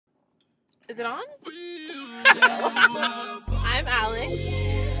Is it on? I'm Alex,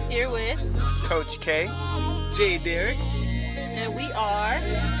 here with Coach K, J. Derek, and we are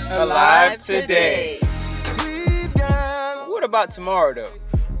Alive Today. What about tomorrow, though?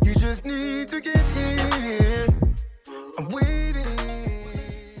 You just need to get here. I'm waiting.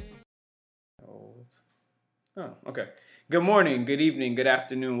 Oh, okay. Good morning, good evening, good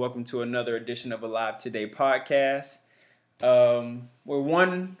afternoon. Welcome to another edition of Alive Today podcast. We're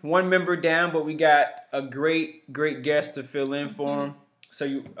one member down, but we got a great guest to fill in for him. So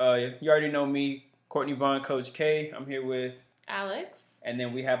you already know me, Courtney Vaughn, Coach K. I'm here with Alex. and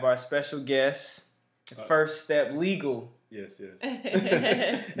then we have our special guest, First Step Legal, Yes.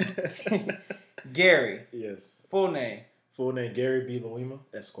 Gary. Yes. Full name. Full name Gary B. Loima,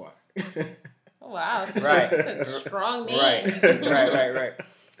 Esquire. Wow. Right. That's a strong name. Right.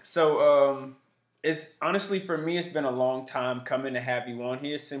 So, it's honestly for me, it's been a long time coming to have you on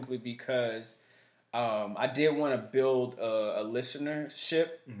here simply because I did want to build a listenership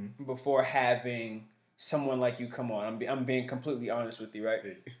before having someone like you come on. I'm being completely honest with you, right?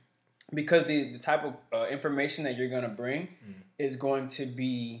 Because the type of information that you're going to bring is going to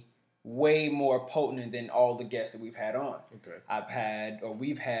be way more potent than all the guests that we've had on. Okay.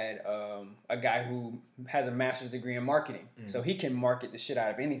 We've had a guy who has a master's degree in marketing, so he can market the shit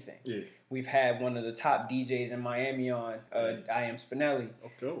out of anything. Yeah. We've had one of the top DJs in Miami on, I Am Spinelli.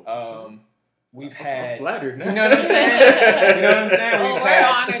 Okay. We've I'm had, flattered now. you know what I'm saying? You know what I'm saying? Well, we're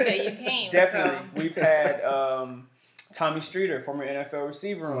honored that you came. Definitely. So. We've had Tommy Streeter, former NFL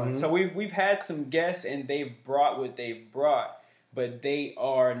receiver, on. So we've had some guests, and they've brought what they've brought, but they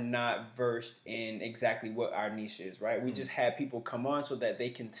are not versed in exactly what our niche is, right? We just had people come on so that they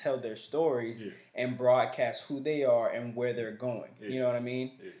can tell their stories and broadcast who they are and where they're going. You know what I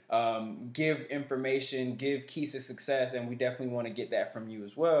mean? Give information, give keys to success, and we definitely want to get that from you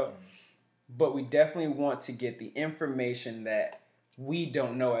as well. But we definitely want to get the information that we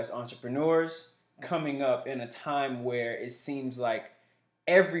don't know as entrepreneurs coming up in a time where it seems like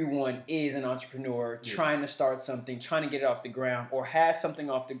everyone is an entrepreneur trying to start something, trying to get it off the ground, or has something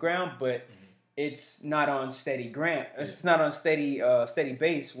off the ground, but it's not on steady ground. It's not on steady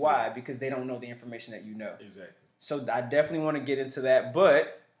base. Why? Because they don't know the information that you know. Exactly. So I definitely want to get into that.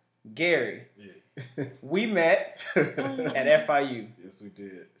 But Gary, we met at FIU. Yes, we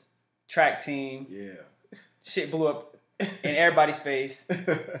did. Track team. Yeah. Shit blew up in everybody's face.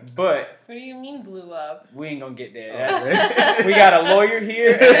 But What do you mean blew up? we ain't gonna get there. We got a lawyer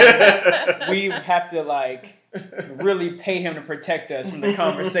here. And we have to really pay him to protect us from the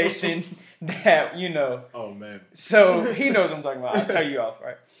conversation that Oh man. So he knows what I'm talking about. I'll tell you off,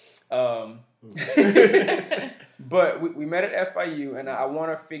 right? But we met at FIU, and I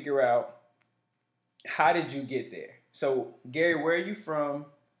want to figure out, how did you get there? So Gary, where are you from?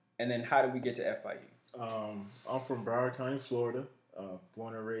 And then how did we get to FIU? I'm from Broward County, Florida.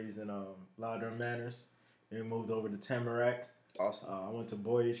 Born and raised in Loudoun Manors. Then moved over to Tamarack. Awesome. I went to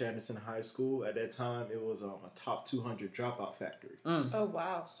Boyd H. Anderson High School. At that time, it was a top 200 dropout factory. Oh,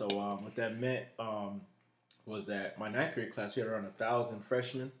 wow. So what that meant was that my ninth grade class, we had around 1,000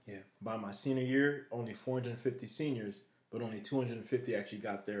 freshmen. Yeah. By my senior year, only 450 seniors, but only 250 actually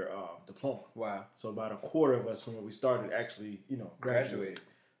got their diploma. Wow. So about a quarter of us from when we started actually, graduated.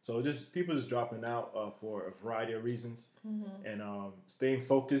 So people just dropping out for a variety of reasons, and staying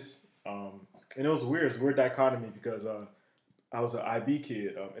focused. And it was weird. It's a weird dichotomy because I was an IB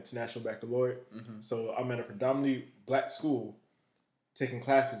kid, International Baccalaureate. So I'm at a predominantly black school, taking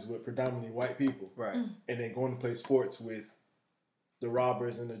classes with predominantly white people, Right. and then going to play sports with the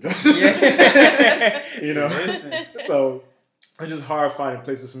robbers and the drug. Listen. So it's just hard finding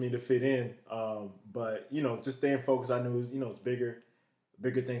places for me to fit in. But just staying focused. I knew it's bigger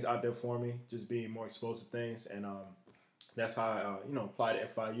things out there for me, just being more exposed to things, and that's how I applied to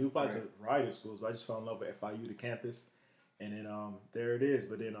FIU, applied to a variety of schools, but I just fell in love with FIU, the campus, and then there it is.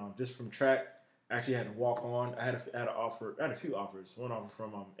 But then just from track, I actually had to walk on. I had a few offers. One offer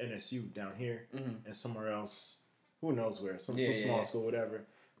from NSU down here, and somewhere else, who knows where, some small school, whatever.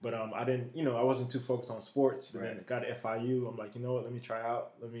 But I didn't, I wasn't too focused on sports. But then I got to FIU. I'm like, you know what? Let me try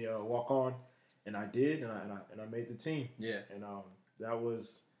out. Let me walk on, and I did, and I made the team. Yeah. And that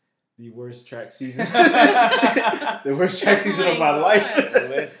was the worst track season. The worst track season of my life.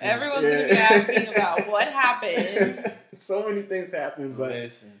 Listen. Everyone's going to be asking about what happened. So many things happened, but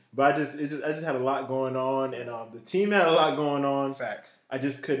I just had a lot going on, and the team had a lot going on. Facts. I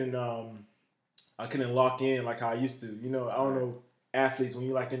just couldn't lock in like how I used to. I don't know, athletes, when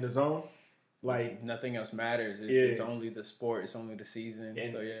you in the zone, nothing else matters. It's only the sport. It's only the season.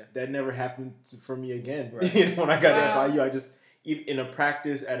 And so that never happened for me again. Right. When I got to FIU, I just in a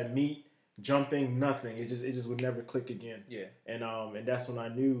practice at a meet, jumping, nothing. It just would never click again. Yeah. And that's when I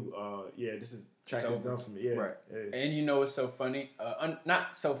knew, this is track is done for me. Yeah. Right. Yeah. And you know what's so funny?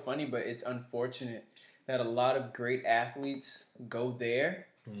 Not so funny, but it's unfortunate that a lot of great athletes go there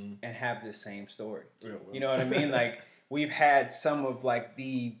and have the same story. Yeah, well. You know what I mean? Like, we've had some of like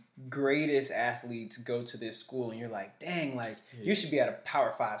the greatest athletes go to this school, and you're like, dang, like you should be at a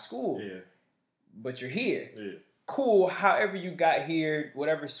Power 5 school, but you're here. Yeah. Cool. However you got here,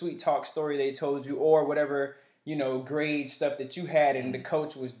 whatever sweet talk story they told you, or whatever, you know, grade stuff that you had, and the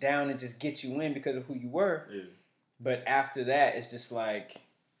coach was down to just get you in because of who you were. Yeah. But after that, it's just like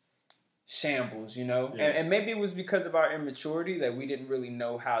shambles, you know? Yeah. And maybe it was because of our immaturity that we didn't really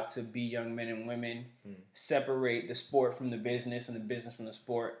know how to be young men and women, separate the sport from the business and the business from the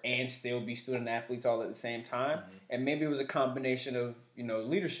sport, and still be student athletes all at the same time. And maybe it was a combination of, you know,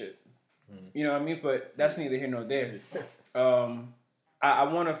 leadership. You know what I mean? But that's neither here nor there. I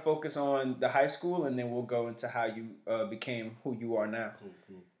want to focus on the high school, and then we'll go into how you became who you are now.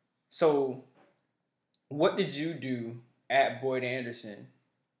 Cool. So, what did you do at Boyd Anderson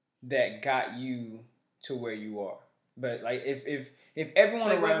that got you to where you are? But like, if everyone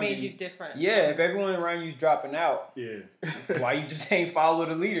Like, around what made you different? yeah, if everyone around you's dropping out, Yeah. why you just ain't follow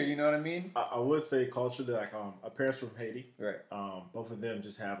the leader? You know what I mean? I would say culturally, like our parents from Haiti. Right. Both of them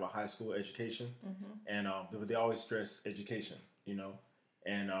just have a high school education, and they always stress education. You know,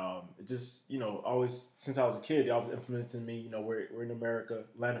 and it just, you know, always since I was a kid, they always implemented me. You know, we're in America,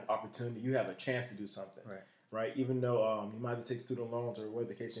 land of opportunity. You have a chance to do something. Right. Even though you might have to take student loans or whatever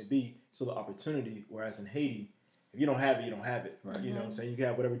the case may be, still the opportunity. Whereas in Haiti, if you don't have it, you don't have it. Right. You know what I'm saying? You can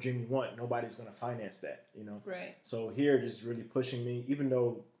have whatever dream you want. Nobody's going to finance that, you know? Right. So here, just really pushing me, even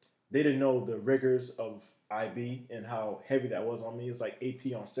though they didn't know the rigors of IB and how heavy that was on me. It's like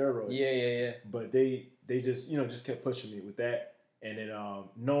AP on steroids. Yeah. But they just, you know, just kept pushing me with that. And then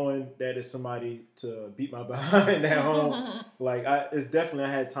knowing that it's somebody to beat my behind at home, like, it's definitely,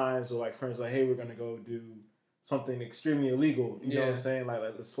 I had times where, like, friends like, hey, we're going to go do something extremely illegal. You know what I'm saying?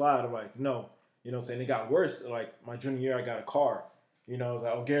 Like the slide. I'm like, no. You know what I'm saying? It got worse. Like, my junior year, I got a car. You know, I was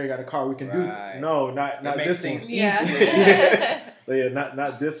like, oh, Gary got a car. We can do it. No, not this one. Yeah. Yeah,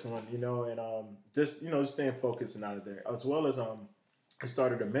 not this one, you know, and just staying focused and out of there. As well as I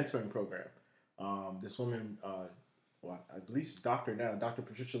started a mentoring program. This woman, I believe she's doctor now, Dr.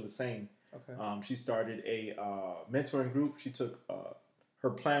 Patricia Lassane. Okay. She started a mentoring group. She took her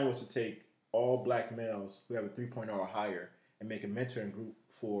plan was to take all black males who have a 3.0 or higher and make a mentoring group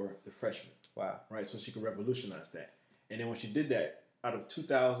for the freshmen. Wow. Right, so she could revolutionize that. And then when she did that, out of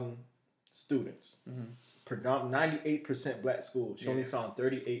 2,000 students, 98% black schools, she only found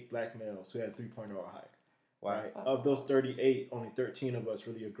 38 black males who had 3.0 or higher. Wow. Right? Of those 38, only 13 of us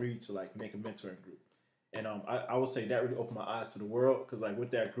really agreed to like make a mentoring group. And I would say that really opened my eyes to the world because like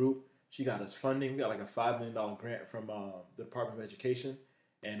with that group, she got us funding. We got like a $5 million grant from the Department of Education.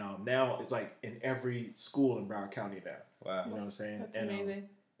 And now it's like in every school in Broward County now. Wow. You know what I'm saying? That's amazing.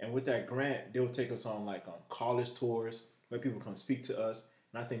 And with that grant, they'll take us on like on college tours where people come speak to us.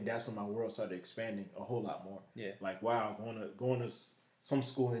 And I think that's when my world started expanding a whole lot more. Yeah. Like, wow, going to some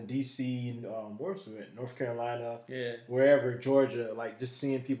school in D.C., and where else we went? North Carolina, wherever, Georgia, like just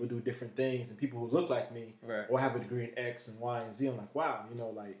seeing people do different things and people who look like me or have a degree in X and Y and Z. I'm like, wow,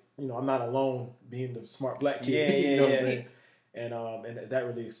 I'm not alone being the smart black kid. You know what I'm saying? And that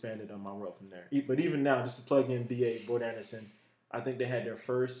really expanded on my world from there. But even now, just to plug in BA, Boyd Anderson, I think they had their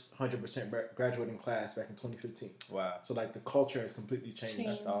first 100% graduating class back in 2015. Wow. So like the culture has completely changed.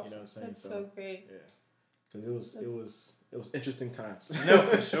 That's awesome. You know what I'm saying? That's so great. Yeah. Because it was interesting times. No,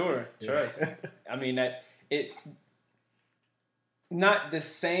 for sure. Trust. I mean not the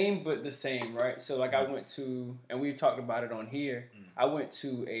same, but the same, right? So like I went to, and we've talked about it on here. I went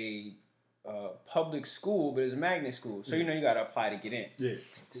to a public school, but it was a magnet school. So you got to apply to get in. Yeah.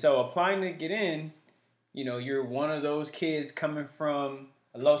 So applying to get in, you're one of those kids coming from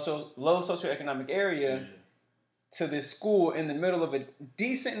a low socioeconomic area to this school in the middle of a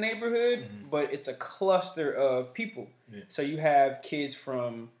decent neighborhood, but it's a cluster of people. Yeah. So you have kids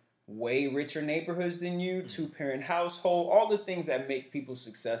from way richer neighborhoods than you, two-parent household, all the things that make people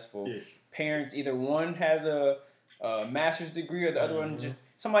successful. Yeah. Parents, either one has a master's degree or the other one just,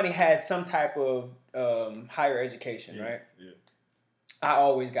 somebody has some type of higher education, right? Yeah. I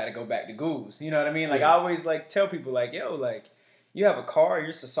always got to go back to Goose. You know what I mean? Like, I always, like, tell people, like, yo, like, you have a car, you're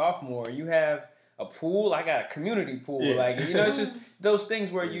just a sophomore, you have a pool, I got a community pool. Yeah. Like, it's just those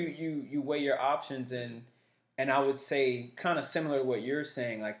things where you weigh your options, and I would say, kind of similar to what you're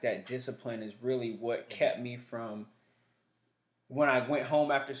saying, like, that discipline is really what kept me from, when I went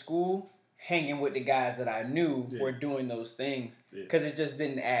home after school, hanging with the guys that I knew Yeah. were doing those things Yeah. because it just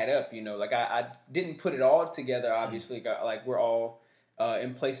didn't add up, you know. Like I didn't put it all together. Obviously, like we're all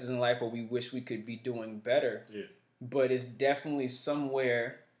in places in life where we wish we could be doing better. Yeah. But it's definitely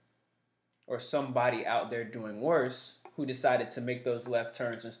somewhere or somebody out there doing worse who decided to make those left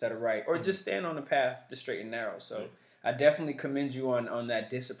turns instead of right, or just stand on the path, the straight and narrow. So I definitely commend you on that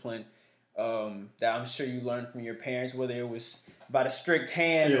discipline that I'm sure you learned from your parents, whether it was by the strict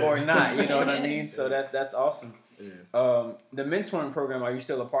hand or not. You know what I mean? So that's awesome. Yeah. The mentoring program, are you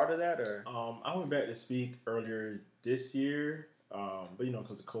still a part of that, or? I went back to speak earlier this year, but you know,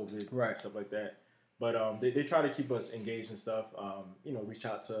 because of COVID and stuff like that. But they try to keep us engaged and stuff. You know, reach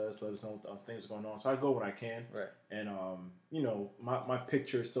out to us, let us know things are going on. So I go when I can. Right. And you know, my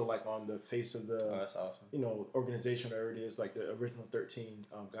picture is still like on the face of the That's awesome. you know, organization, whatever it is, like the original 13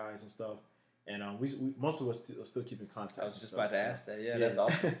 guys and stuff. And we most of us still keep in contact. I was just about to ask that. Yeah, that's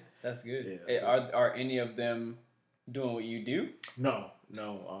awesome. That's good. Yeah, are any of them doing what you do? No.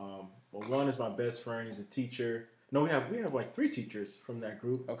 Well, one is my best friend. He's a teacher. No, we have like 3 teachers from that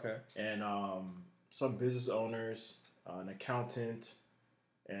group. Okay. And some business owners, an accountant,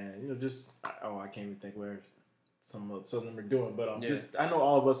 and you know, just I can't even think where some of them are doing, but just I know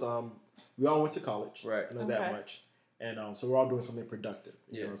all of us. We all went to college, right? I know that much, and so we're all doing something productive.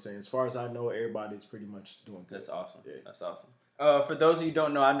 You know what I'm saying? As far as I know, everybody's pretty much doing good. That's awesome. Yeah. That's awesome. For those of you who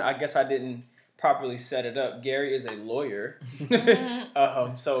don't know, I guess I didn't properly set it up. Gary is a lawyer.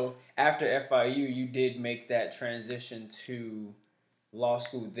 So after FIU, you did make that transition to law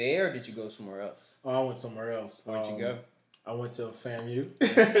school there, or did you go somewhere else? Oh, I went somewhere else. Where'd you go? I went to FAMU.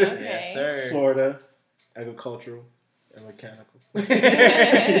 Yes, sir. Florida, agricultural and mechanical.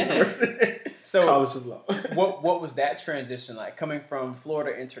 So College of Law. what was that transition like, coming from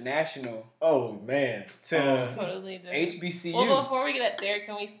Florida International? Oh man, to totally different. HBCU. Well, before we get there,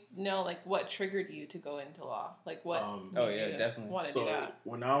 can we know like what triggered you to go into law? Like what? Oh yeah, definitely. Want to so do that?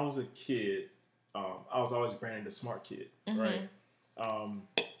 when I was a kid, I was always branded the smart kid, right?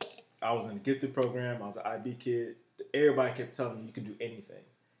 I was in a gifted program. I was an IB kid. Everybody kept telling me you can do anything,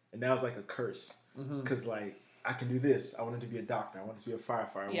 and that was like a curse because like I can do this. I wanted to be a doctor. I wanted to be a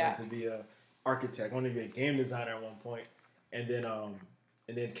firefighter. I wanted to be a architect. I wanted to be a game designer at one point, and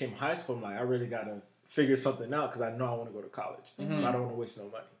then came high school. I'm like, I really gotta figure something out because I know I want to go to college. I don't want to waste no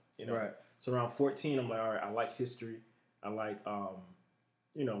money, you know. Right. So around 14, I'm like, all right, I like history. I like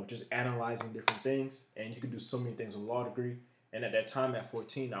you know, just analyzing different things, and you can do so many things with a law degree. And at that time, at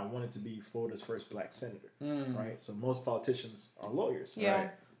 14, I wanted to be Florida's first black senator, right? So most politicians are lawyers,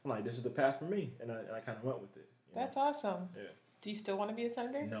 right? I'm like, this is the path for me, and I kind of went with it. That's awesome. Yeah. Do you still want to be a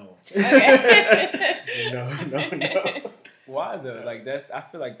senator? No. Okay. No. Why though? Like I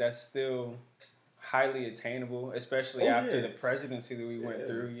feel like that's still highly attainable, especially after the presidency that we went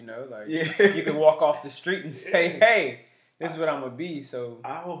through. You know, like you can walk off the street and say, "Hey, this is what I'm gonna be." So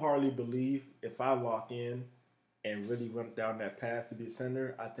I wholeheartedly believe if I lock in and really went down that path to be a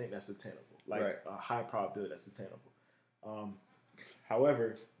senator, I think that's attainable. Like a high probability that's attainable.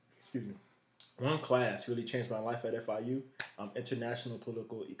 However, excuse me, one class really changed my life at FIU, international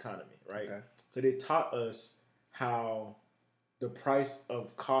political economy, right? Okay. So they taught us how the price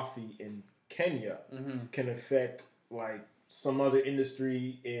of coffee in Kenya can affect like some other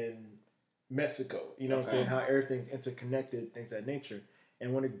industry in Mexico. You know what I'm saying? How everything's interconnected, things of that nature.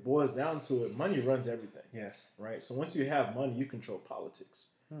 And when it boils down to it, money runs everything. Yes. Right? So once you have money, you control politics.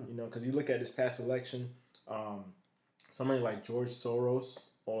 You know, because you look at this past election, somebody like George Soros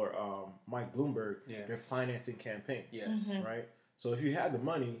or Mike Bloomberg, they're financing campaigns. Yes. Right? So if you have the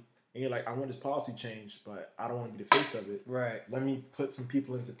money and you're like, I want this policy change, but I don't want to be the face of it. Right. Let me put some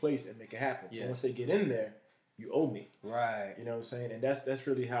people into place and make it happen. So once they get in there, you owe me. Right. You know what I'm saying? And that's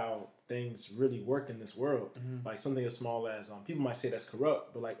really how things really work in this world. Like something as small as people might say that's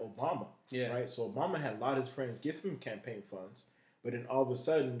corrupt, but like Obama. Yeah. Right. So Obama had a lot of his friends give him campaign funds, but then all of a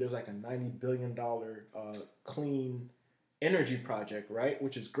sudden there's like a $90 billion clean energy project, right?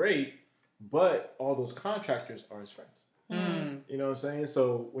 Which is great, but all those contractors are his friends. You know what I'm saying?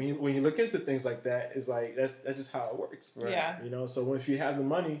 So when you look into things like that, it's like that's just how it works. Right? Yeah. You know, so if you have the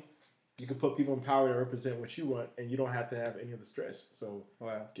money, you can put people in power to represent what you want, and you don't have to have any of the stress. So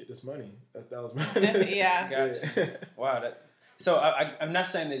get this money. That was my Gotcha. Wow. So I'm not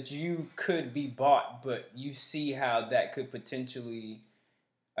saying that you could be bought, but you see how that could potentially,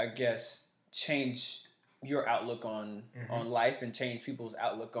 I guess, change your outlook on life and change people's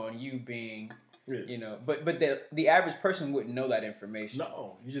outlook on you being Yeah. You know, but the average person wouldn't know that information.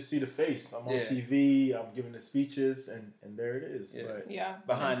 No, you just see the face. I'm on Yeah. TV. I'm giving the speeches, and there it is. Yeah. But Yeah.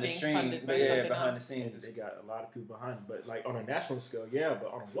 Behind the It's being screen, funded by yeah, something behind the else. scenes. they got a lot of people behind it. But like on a national scale, yeah,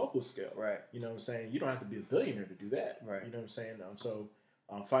 but on a local scale, Right. you know what I'm saying? You don't have to be a billionaire to do that. Right. You know what I'm saying? So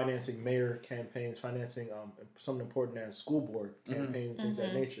financing mayor campaigns, financing something important as school board campaigns, things of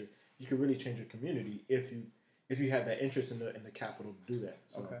that nature, you can really change your community if you have that interest in the capital to do that.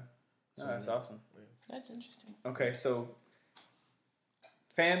 So, Okay. so, That's awesome. That's interesting. Okay, so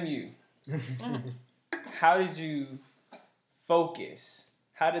FAMU, how did you focus?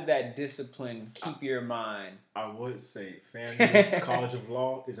 How did that discipline keep your mind? I would say FAMU College of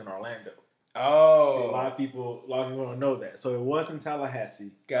Law is in Orlando. Oh, See, a lot of people don't know that. So it was in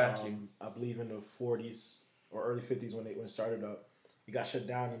Tallahassee. Got you. I believe in the 40s or early 50s when it started up. It got shut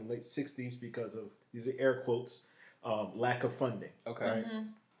down in the late 60s because of, these are air quotes, lack of funding. Okay. Right?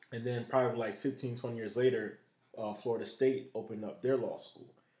 And then probably like 15, 20 years later, Florida State opened up their law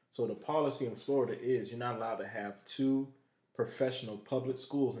school. So the policy in Florida is you're not allowed to have two professional public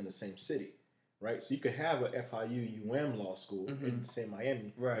schools in the same city, right? So you could have a FIU UM law school in, say,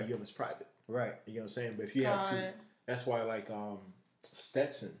 Miami, Right. but UM is private. Right. You know what I'm saying? But if you have Got two, it. that's why like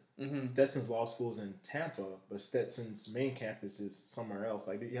Stetson. Stetson's law school is in Tampa, but Stetson's main campus is somewhere else.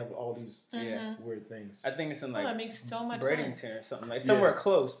 Like you have all these Yeah. weird things. I think it's in Oh, like that makes so much Bradenton sense. or something like somewhere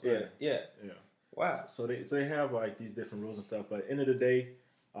close. But yeah. Yeah. Wow. So they have like these different rules and stuff. But at the end of the day,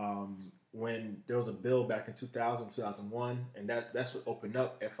 when there was a bill back in 2000, 2001, and that's what opened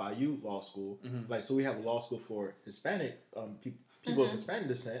up FIU Law School. Like, so we have a law school for Hispanic people of Hispanic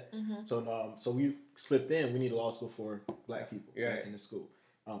descent. So we slipped in. We need a law school for Black people back in the school,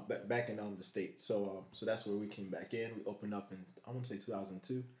 back in the state. So that's where we came back in. We opened up in, I want to say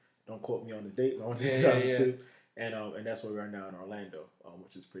 2002. Don't quote me on the date, but I want to say 2002. And that's where we are now in Orlando,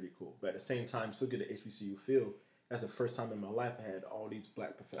 which is pretty cool. But at the same time, still get the HBCU feel. That's the first time in my life I had all these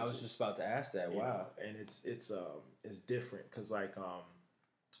Black professors. I was just about to ask that. Wow. know, and it's different because like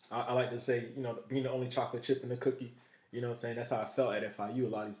I like to say, you know, being the only chocolate chip in the cookie. You know what I'm saying? That's how I felt at FIU. A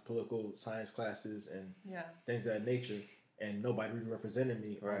lot of these political science classes and things of that nature, and nobody really represented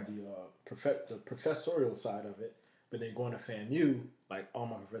me on the professorial side of it. But then going to FAMU, like all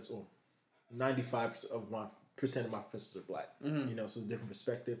my professors, 95% of my professors are Black. You know, so it's a different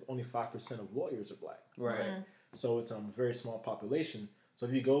perspective. Only 5% of lawyers are Black. Right. So it's a very small population. So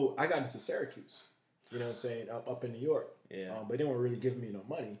if you go, I got into Syracuse. You know what I'm saying? Up in New York. Yeah. But they weren't really giving me no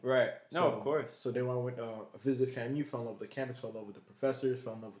money. Right. No, So- of course. So then when I went visited FAMU, fell in love with the campus, fell in love with the professors,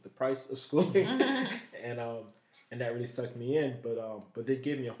 fell in love with the price of schooling, and that really sucked me in. But they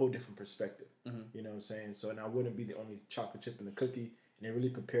gave me a whole different perspective. You know what I'm saying? So and I wouldn't be the only chocolate chip in the cookie, and they really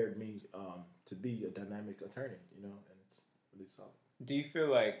prepared me to be a dynamic attorney. You know, and it's really solid. Do you feel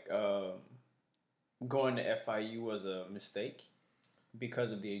like going to FIU was a mistake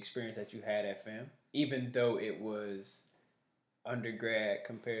because of the experience that you had at FAM, even though it was undergrad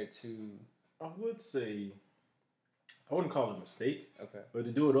compared to? I would say I wouldn't call it a mistake. Okay. But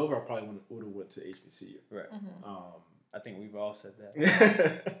to do it over, I probably would have went to HBCU. Right. I think we've all said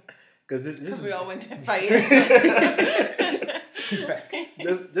that. Because we all went to fight.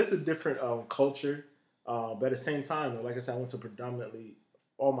 There's a different culture, but at the same time, like I said, I went to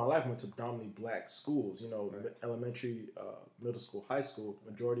all my life, I went to predominantly Black schools. You know, elementary, middle school, high school.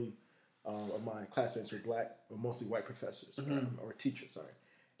 Majority of my classmates were Black, but mostly white professors or teachers. Sorry,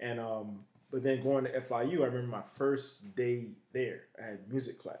 and but then going to FIU, I remember my first day there. I had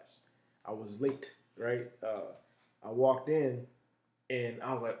music class. I was late. Right, I walked in. And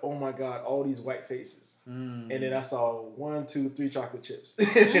I was like, oh my God, all these white faces. And then I saw 1, 2, 3 chocolate chips.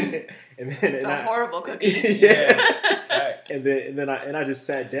 and It's a horrible cookie. And then I just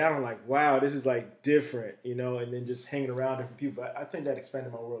sat down like, wow, this is like different, you know, and then just hanging around different people. But I think that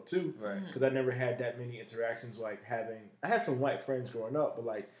expanded my world too. Right. Because I never had that many interactions like I had some white friends growing up, but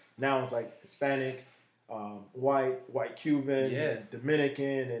like now it's like Hispanic, white Cuban, and Dominican,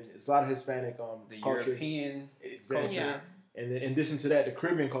 and it's a lot of Hispanic the cultures. European Exactly. culture. And then in addition to that, the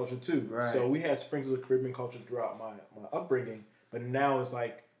Caribbean culture too. Right. So we had sprinkles of Caribbean culture throughout my upbringing, but now it's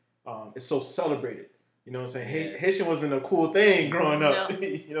like it's so celebrated. You know what I'm saying? Yeah. Haitian wasn't a cool thing growing up. No.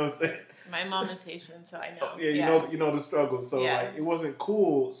 You know what I'm saying? My mom is Haitian, so I know. You know the struggle. So like it wasn't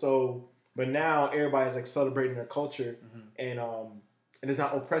cool. So but now everybody's like celebrating their culture and it's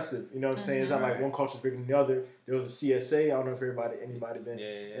not oppressive. You know what I'm saying? It's not like one culture's bigger than the other. There was a CSA. I don't know if anybody been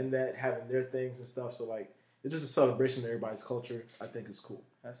in that, having their things and stuff. So like it's just a celebration of everybody's culture. I think it's cool.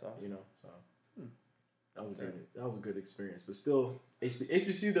 That's awesome. You know, so that was a good experience. But still,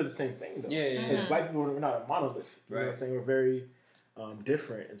 HBCU does the same thing though. Yeah. Because Black people were not a monolith. You know what I'm Right. saying? We're very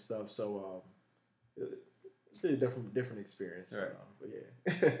different and stuff. So it's a different experience. Right. But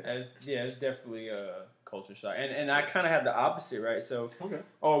yeah. It's definitely a culture shock. And I kind of had the opposite, right? So, Okay.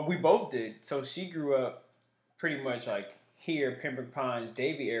 we both did. So she grew up pretty much like here, Pembroke Pines,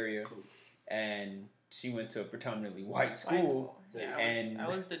 Davie area, and she went to a predominantly white school. Yeah, and I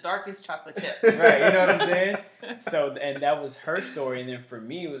was the darkest chocolate chip. right, you know what I'm saying? So, and that was her story. And then for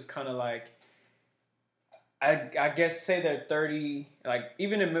me, it was kind of like, I guess say there are 30, like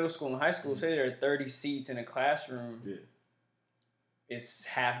even in middle school and high school, say there are 30 seats in a classroom. Yeah. It's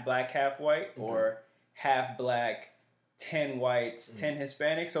half black, half white, or half black, 10 whites, 10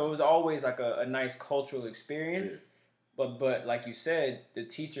 Hispanics. So it was always like a nice cultural experience. Yeah. But like you said, the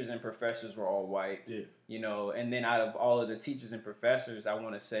teachers and professors were all white. Yeah. You know, and then out of all of the teachers and professors, I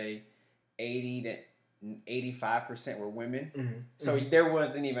want to say 80 to 85% were women. Mm-hmm. So there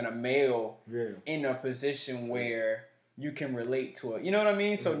wasn't even a male Yeah. in a position where you can relate to it. You know what I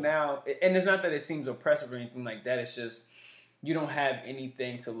mean? So now, and it's not that it seems oppressive or anything like that. It's just you don't have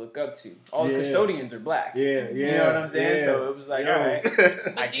anything to look up to. All the custodians are black. Yeah, yeah. You know what I'm saying? Yeah. So it was like, Yo. all right.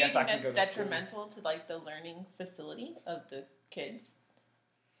 But I do you guess I think can go that's to school. detrimental to like the learning facility of the kids?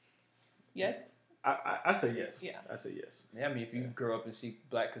 Yes. I say yes. Yeah. I say yes. Yeah, I mean, if you grow up and see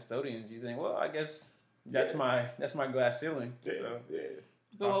black custodians, you think, well, I guess that's my glass ceiling. Yeah. So Yeah.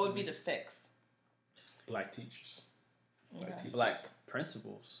 But what would be the fix? Black teachers. Okay. black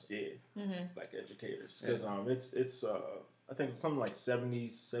principals. Yeah. Mm-hmm. Black educators. Because it's I think something like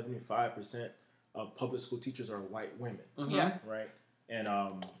 75% of public school teachers are white women. Mm-hmm. Yeah. Right? And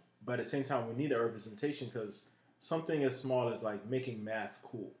but at the same time we need a representation because something as small as like making math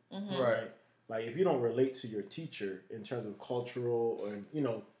cool. Mm-hmm. Right. Like if you don't relate to your teacher in terms of cultural or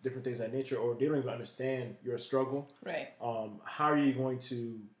different things of that nature, or they don't even understand your struggle, Right. how are you going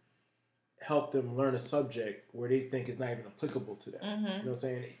to help them learn a subject where they think it's not even applicable to them? Mm-hmm. You know what I'm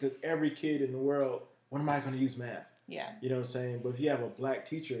saying? Because every kid in the world, when am I going to use math? Yeah. You know what I'm saying? But if you have a black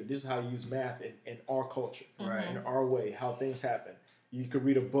teacher, this is how you use math in our culture, Right. in our way, how things happen. You could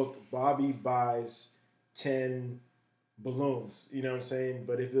read a book, Bobby buys 10 balloons, you know what I'm saying?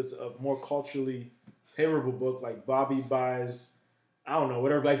 But if it's a more culturally favorable book, like Bobby buys, I don't know,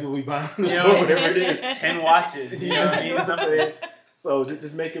 whatever black people we buy in the You know, store, whatever it is. 10 watches. You know what I mean? Something. So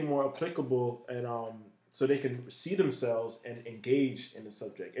just make it more applicable and so they can see themselves and engage in the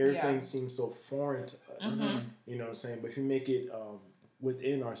subject. Everything seems so foreign to us. Mm-hmm. You know what I'm saying? But if you make it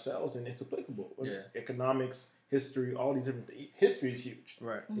within ourselves and it's applicable. Yeah. Economics, history, all these different things. History is huge.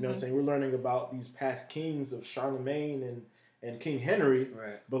 Right. You know what I'm saying? We're learning about these past kings of Charlemagne and King Henry.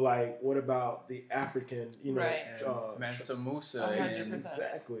 Right. But like, what about the African, Right. Mansa Musa. 100%.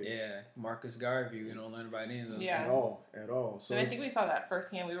 Exactly. Yeah. Marcus Garvey. You don't learn about any of those. Yeah. At all. So And I think we saw that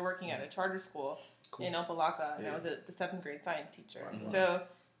firsthand. We were working at a charter school in Opelika, and I was the 7th grade science teacher. Wow. So,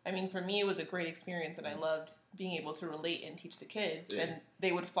 I mean, for me, it was a great experience, and I loved being able to relate and teach the kids. Yeah. And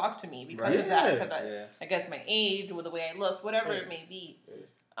they would flock to me because Right. of that, Yeah. because I guess my age or the way I looked, whatever it may be.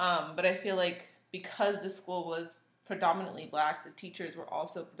 But I feel like because the school was predominantly black, the teachers were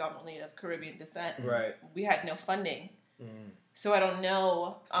also predominantly of Caribbean descent. Right. We had no funding. Mm. So I don't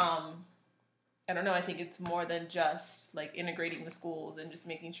know. I think it's more than just like integrating the schools and just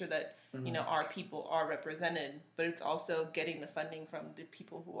making sure that our people are represented, but it's also getting the funding from the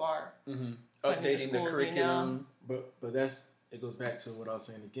people who are funding Updating the schools, curriculum. But it goes back to what I was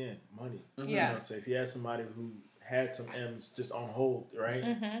saying again, money. Yeah. You know, so if you had somebody who had some M's just on hold, right?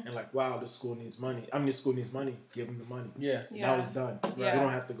 Mm-hmm. And like, wow, this school needs money. This school needs money. Give them the money. Yeah. Now it's done. Yeah. We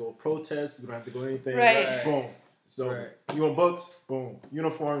don't have to go protest. We don't have to go anything. Right. Boom. So you want books? Boom.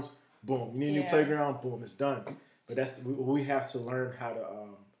 Uniforms? Boom. You need a new playground? Boom. It's done. But we have to learn how to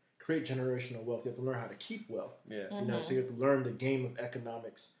create generational wealth. You have to learn how to keep wealth. Yeah. You know, so you have to learn the game of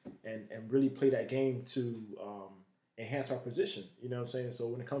economics and really play that game to enhance our position. You know what I'm saying? So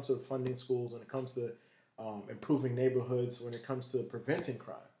when it comes to funding schools, when it comes to improving neighborhoods, when it comes to preventing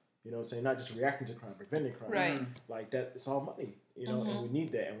crime, you know what I'm saying? Not just reacting to crime, preventing crime. Right. Like that, it's all money, you know, and we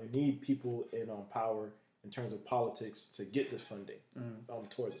need that. And we need people in power in terms of politics to get the funding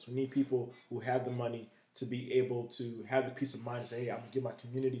towards us. We need people who have the money to be able to have the peace of mind to say, hey, I'm going to give my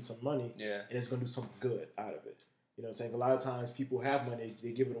community some money and it's going to do something good out of it. You know what I'm saying? A lot of times people have money,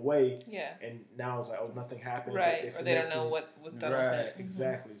 they give it away, and now it's like, oh, nothing happened. Right, or they don't know what was done with it.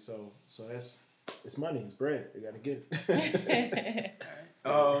 Exactly. So it's money, it's bread. You got to get it.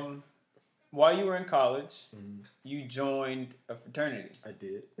 While you were in college, you joined a fraternity. I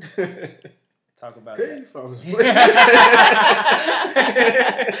did. Talk about that.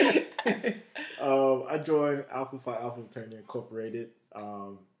 I joined Alpha Phi Alpha Fraternity Incorporated.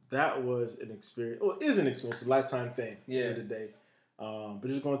 That was an experience. Well, it is an experience, a lifetime thing at the end of the day. But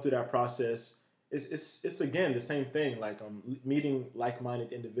just going through that process, it's again the same thing. Like meeting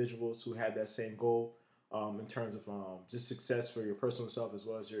like-minded individuals who have that same goal in terms of just success for your personal self as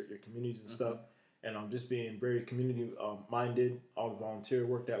well as your communities and stuff. And just being very community minded. All the volunteer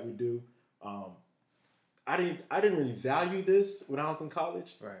work that we do. I didn't really value this when I was in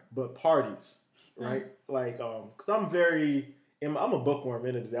college. Right. But parties, right? Like because I'm a bookworm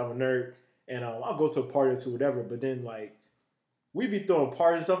in it. I'm a nerd, and I'll go to a party or two, whatever. But then like we be throwing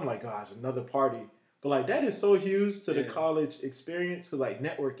parties and stuff. I'm like, gosh, another party. But like that is so huge to the college experience because like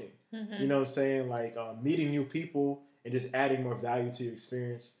networking, you know what I'm saying? Like meeting new people and just adding more value to your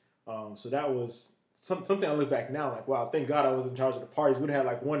experience. So that was something I look back now like, wow, thank God I was in charge of the parties. We'd have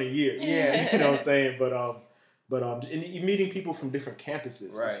like one a year. Yeah, you know what I'm saying? But and meeting people from different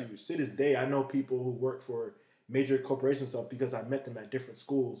campuses right. is huge. To this day, I know people who work for major corporations stuff because I met them at different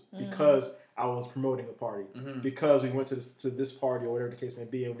schools because I was promoting a party because we went to this party or whatever the case may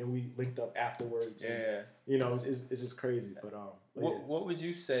be, and then we linked up afterwards. Yeah, and, you know, it's just crazy. But what would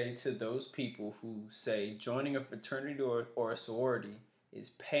you say to those people who say joining a fraternity or a sorority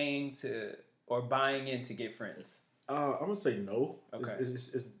is paying to or buying in to get friends? I'm gonna say no. Okay,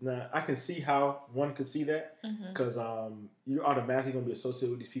 it's not. I can see how one could see that because you're automatically gonna be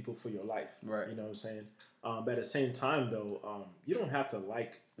associated with these people for your life. Right. You know what I'm saying? But at the same time, though, you don't have to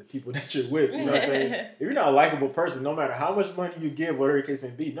like the people that you're with. You know what I'm saying? If you're not a likable person, no matter how much money you give, whatever the case may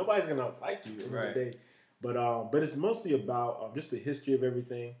be, nobody's gonna like you at the end of the day. But it's mostly about just the history of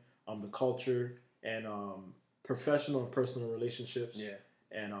everything, the culture, and professional and personal relationships. Yeah.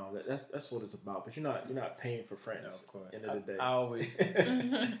 And that's what it's about. But you're not paying for friends. No, of course. End of the day. I always.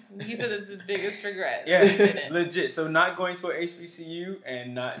 He said it's his biggest regret. Yeah, legit. So not going to a HBCU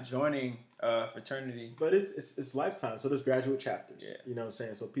and not joining a fraternity. But it's lifetime. So there's graduate chapters. Yeah. You know what I'm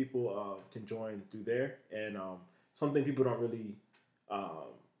saying? So people can join through there. And something people don't really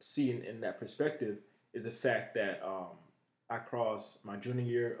see in that perspective is the fact that I crossed my junior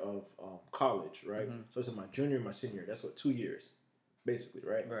year of college, right? So it's my junior and my senior. That's 2 years. Basically,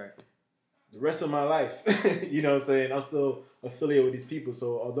 right? Right. The rest of my life, you know what I'm saying, I'm still affiliated with these people.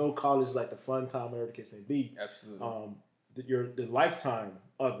 So although college is like the fun time, whatever the case may be, absolutely, the lifetime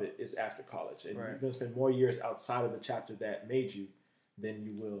of it is after college, and you're gonna spend more years outside of the chapter that made you than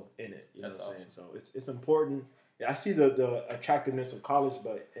you will in it. You know what I'm saying? So it's important. I see the attractiveness of college,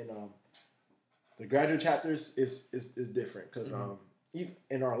 but the graduate chapters is different because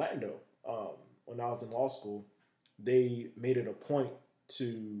in Orlando, when I was in law school, they made it a point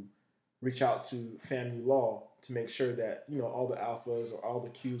to reach out to FAMU Law to make sure that, you know, all the alphas or all the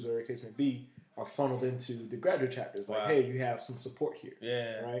Qs, or whatever the case may be, are funneled into the graduate chapters. Like, hey, you have some support here.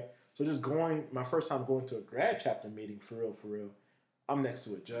 Yeah. Right? So just my first time going to a grad chapter meeting, for real, I'm next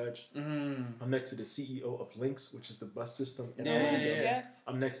to a judge. I'm next to the CEO of Lynx, which is the bus system in Orlando. Yes.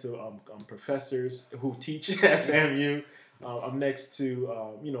 I'm next to professors who teach at FAMU. I'm next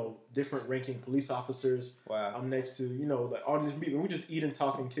to, different ranking police officers. Wow. I'm next to, like all these people. We just eating,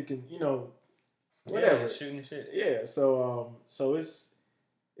 talking, kicking, whatever. Yeah, shooting shit. Yeah. So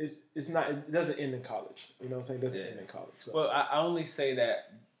it's not, it doesn't end in college. You know what I'm saying? It doesn't end in college. So. Well, I only say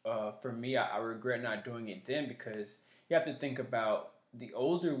that for me, I regret not doing it then because you have to think about the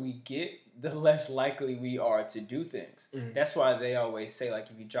older we get, the less likely we are to do things. That's why they always say,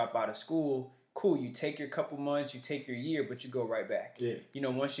 like, if you drop out of school, cool, you take your couple months, you take your year, but you go right back. Yeah.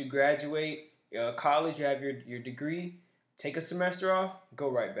 Once you graduate college, you have your degree, take a semester off, go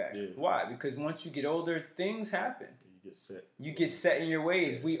right back. Yeah. Why? Because once you get older, things happen. You get set in your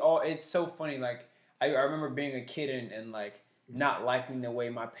ways. It's so funny. Like, I remember being a kid and like, not liking the way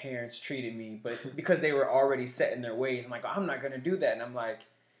my parents treated me, but because they were already set in their ways, I'm like, I'm not going to do that. And I'm like,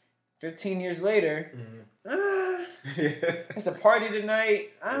 15 years later, it's a party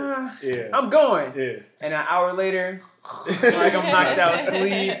tonight. I'm going. Yeah. And an hour later, like I'm knocked out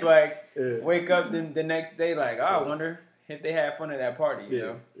asleep. Like wake up the next day, like I wonder if they had fun at that party. You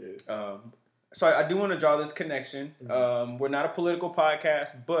know. Yeah. So I do want to draw this connection. We're not a political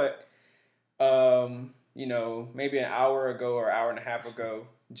podcast, but maybe an hour ago or hour and a half ago,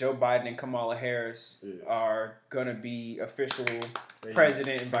 Joe Biden and Kamala Harris are going to be official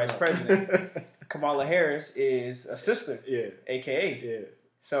president and vice president. Kamala Harris is a sister, a.k.a. Yeah.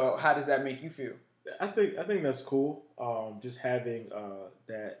 So how does that make you feel? I think that's cool. Just having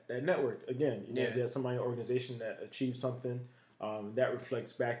that network. Again, if there's somebody in an organization that achieved something, that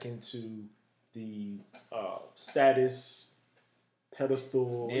reflects back into the status,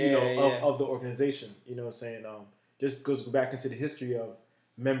 pedestal, of the organization. You know what I'm saying? Just goes back into the history of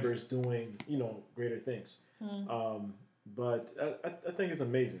members doing, greater things. But I think it's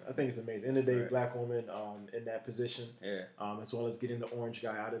amazing. I think it's amazing. In the day, Right. black woman in that position, Yeah. as well as getting the orange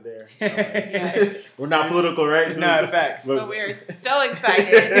guy out of there. Yeah. We're not political, right? No, facts. But we are so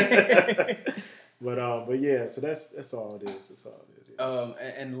excited. But yeah, so that's all it is. That's all it is. Yeah.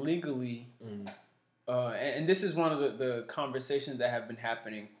 And legally, Mm. and this is one of the conversations that have been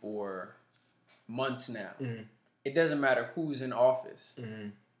happening for months now. Mm. It doesn't matter who's in office,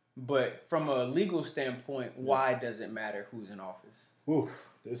 Mm. but from a legal standpoint, why does it matter who's in office? Ooh,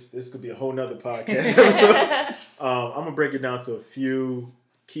 this could be a whole nother podcast episode. I'm gonna break it down to a few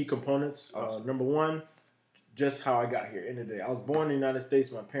key components. Awesome. Number one, just how I got here. End of the day, I was born in the United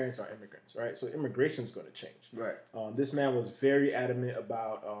States. My parents are immigrants, right? So immigration is going to change. Right. This man was very adamant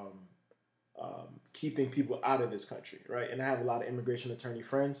about keeping people out of this country, right? And I have a lot of immigration attorney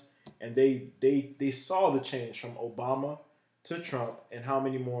friends, and they saw the change from Obama to Trump and how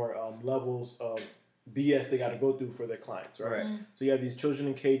many more levels of BS they got to go through for their clients, right? Mm. So you have these children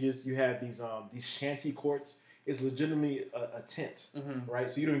in cages, you have these shanty courts. It's legitimately a tent, right?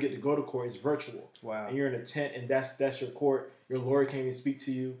 So you don't get to go to court; it's virtual. Wow. And you're in a tent, and that's your court. Your lawyer can't even speak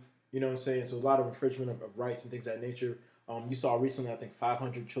to you. You know what I'm saying? So a lot of infringement of rights and things of that nature. You saw recently, I think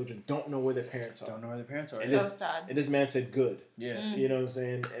 500 children don't know where their parents are. Don't know where their parents are. And So this, sad. and this man said, "Good." Yeah. Mm. You know what I'm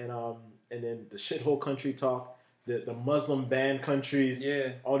saying? And then the shithole country talk, the Muslim banned countries,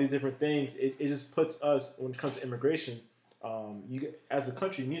 Yeah. all these different things. It just puts us, when it comes to immigration, as a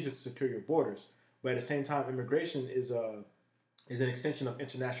country, you need to secure your borders. But at the same time, immigration is an extension of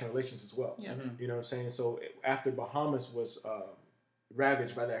international relations as well. Yeah. You know what I'm saying? So after Bahamas was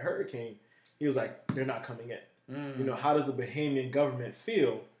ravaged by that hurricane, he was like, they're not coming in. You know, how does the Bahamian government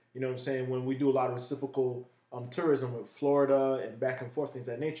feel, you know what I'm saying, when we do a lot of reciprocal tourism with Florida and back and forth, things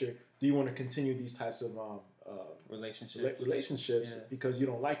of that nature? Do you want to continue these types of relationships Yeah. because you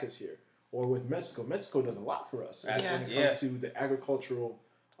don't like us here? Or with Mexico. Mexico does a lot for us when it comes Yeah. to the agricultural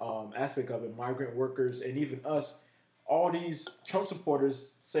aspect of it, migrant workers, and even us. All these Trump supporters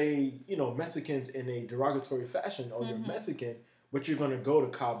say, you know, Mexicans in a derogatory fashion, or you're Mexican, but you're going to go to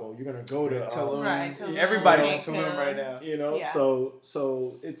Cabo, you're going to go to Tulum. Right, Tulum. Everybody on Cancun. Tulum right now. you know, Yeah.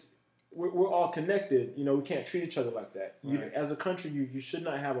 so it's we're all connected. You know, we can't treat each other like that. Right. As a country, you should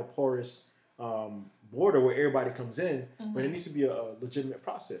not have a porous border where everybody comes in, but it needs to be a legitimate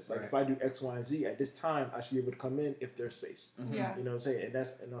process. Like Right. if I do X, Y, and Z at this time, I should be able to come in if there's space. Yeah. You know what I'm saying? And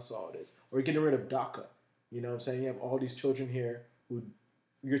that's all it is. Or you're getting rid of DACA. You know what I'm saying? You have all these children here who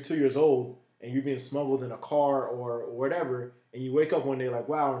you're 2 years old and you're being smuggled in a car or whatever, and you wake up one day like,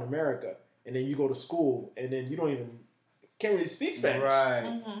 wow, in America, and then you go to school and then you can't really speak Spanish. Right.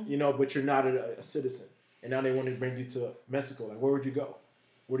 Mm-hmm. You know, but you're not a citizen. And now they want to bring you to Mexico. Like, where would you go?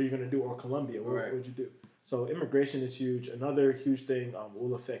 What are you going to do? Or Colombia, what would you do? So immigration is huge. Another huge thing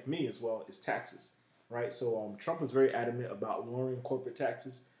will affect me as well is taxes, right? So Trump is very adamant about lowering corporate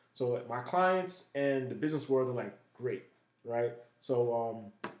taxes. So my clients and the business world are like, great, right?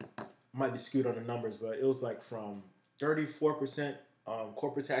 So might be skewed on the numbers, but it was like from 34%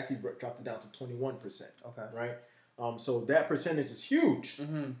 corporate tax, he dropped it down to 21%, Okay. right? So that percentage is huge.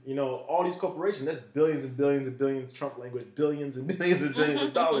 Mm-hmm. You know, all these corporations, that's billions and billions and billions, Trump language, billions and billions and billions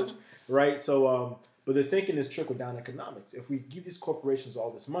of dollars, right? So, but the thinking is trickle-down economics. If we give these corporations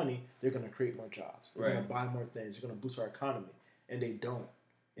all this money, they're going to create more jobs. They're going to buy more things. They're going to boost our economy. And they don't.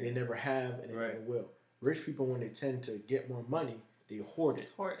 And they never have, and they never will. Rich people, when they tend to get more money, they hoard it.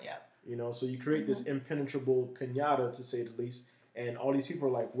 Yeah. You know, so you create this impenetrable pinata, to say the least. And all these people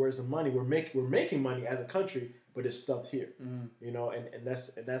are like, "Where's the money? We're making money as a country, but it's stuffed here." You know, and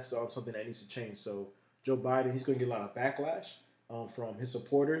that's something that needs to change. So Joe Biden, he's going to get a lot of backlash from his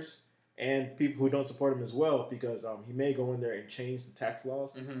supporters and people who don't support him as well, because he may go in there and change the tax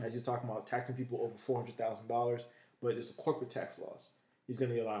laws, as you're talking about taxing people over $400,000, but it's the corporate tax laws he's going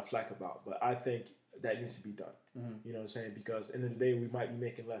to get a lot of flack about. But I think that needs to be done. You know what I'm saying? Because at the end of the day, we might be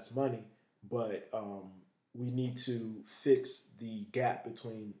making less money, but we need to fix the gap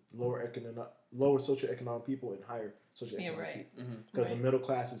between lower socioeconomic people and higher socioeconomic people. Because the middle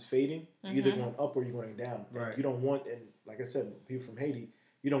class is fading. You're either going up or you're going down. Right. You don't want, and like I said, people from Haiti,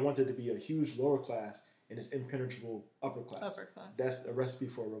 you don't want there to be a huge lower class and this impenetrable upper class. That's a recipe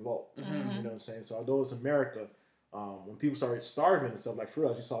for a revolt. You know what I'm saying? So although it's America, when people started starving and stuff, like for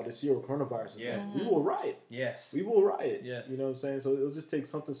us, you saw this year with coronavirus and stuff, we will riot. Yes. We will riot. Yes. You know what I'm saying? So it'll just take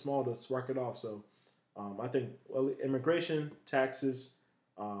something small to spark it off. So I think, immigration, taxes,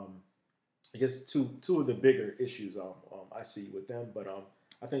 I guess two of the bigger issues I see with them. But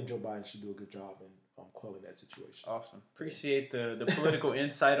I think Joe Biden should do a good job in quelling that situation. Awesome. Appreciate the political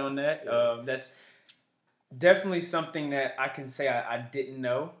insight on that. Definitely something that I can say I didn't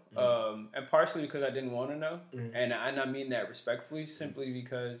know, and partially because I didn't want to know, and I mean that respectfully, simply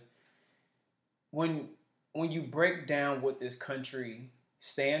because when you break down what this country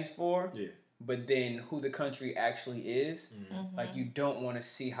stands for, but then who the country actually is, like you don't want to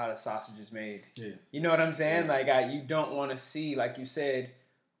see how the sausage is made. Yeah. You know what I'm saying? Like you don't want to see, like you said,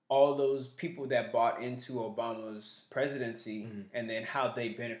 all those people that bought into Obama's presidency and then how they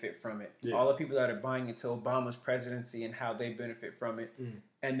benefit from it. Yeah. All the people that are buying into Obama's presidency and how they benefit from it.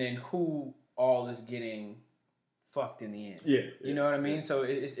 And then who all is getting fucked in the end. Yeah. You know what I mean? Yeah. So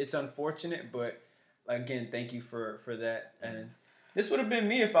it's unfortunate, but again, thank you for that. And this would have been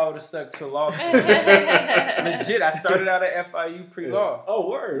me if I would have stuck to law school. Legit, I started out at FIU pre-law. Yeah. Oh,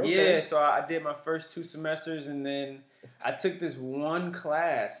 word. Okay. Yeah, so I did my first 2 semesters, and then I took this one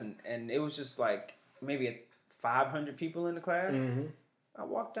class, and it was just like maybe 500 people in the class. I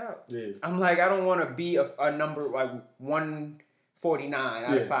walked out. Yeah. I'm like, I don't want to be a number like 149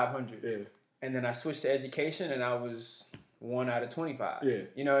 out of 500. Yeah. And then I switched to education, and I was 1 out of 25. Yeah.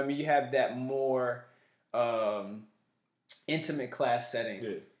 You know what I mean? You have that more intimate class setting.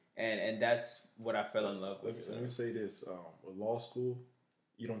 Yeah. And that's what I fell in love with. Let me say this. With law school,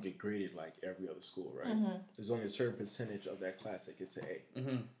 you don't get graded like every other school, right? There's only a certain percentage of that class that gets an A.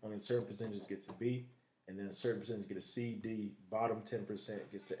 Only a certain percentage gets a B, and then a certain percentage get a C, D, bottom 10%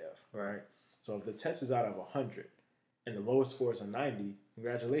 gets the F, right? So if the test is out of 100 and the lowest score is a 90,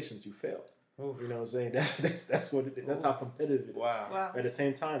 congratulations, you failed. Oof. You know what I'm saying? That's what it is. That's how competitive it is. Wow. At the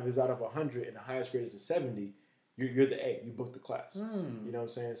same time, if it's out of 100 and the highest grade is a 70, you're the A. You booked the class. You know what I'm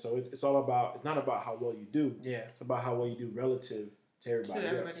saying? So it's all about, it's not about how well you do. Yeah. It's about how well you do relative to everybody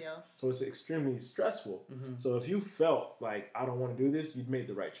else. So it's extremely stressful. So if you felt like, I don't want to do this, you've made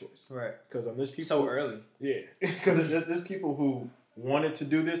the right choice. Right. Because there's people. So early. Yeah. Because there's people who wanted to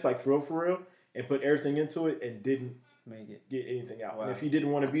do this, like for real, and put everything into it and didn't get anything out. Wow. And if you didn't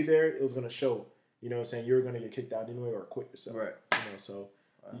want to be there, it was going to show. You know what I'm saying? You were going to get kicked out anyway or quit yourself. Right. You know, so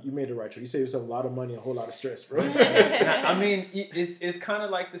you made the right choice. You saved yourself a lot of money, a whole lot of stress, bro. I mean, it's kind of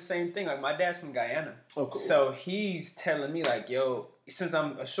like the same thing. Like, my dad's from Guyana. Oh, cool. So he's telling me, like, yo, since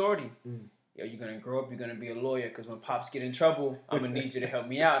I'm a shorty, yo, you're going to grow up, you're going to be a lawyer, because when Pops get in trouble, I'm going to need you to help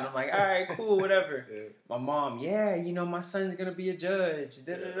me out. And I'm like, all right, cool, whatever. Yeah. My mom, my son's going to be a judge,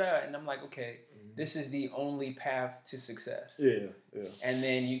 da-da-da. And I'm like, okay, this is the only path to success. Yeah. And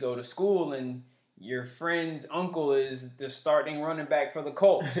then you go to school, and your friend's uncle is the starting running back for the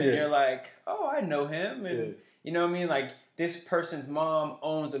Colts. And you're like, oh, I know him. And you know what I mean? Like, this person's mom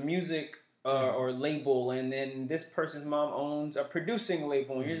owns a music or label, and then this person's mom owns a producing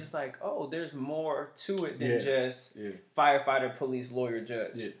label. And you're just like, oh, there's more to it than just firefighter, police, lawyer,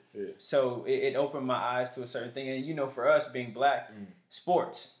 judge. So it opened my eyes to a certain thing. And, you know, for us being black,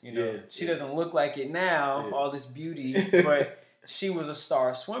 sports, you know, she doesn't look like it now, all this beauty, but she was a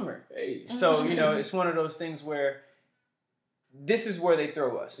star swimmer. Hey. So, you know, it's one of those things where this is where they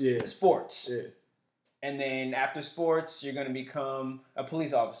throw us. Sports. Yeah. And then after sports, you're going to become a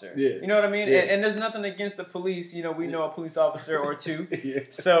police officer. Yeah. You know what I mean? Yeah. And there's nothing against the police. You know, we know a police officer or two.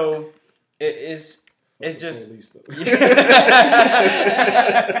 So it's just...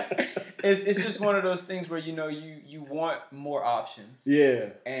 It's just one of those things where, you know, you want more options. Yeah.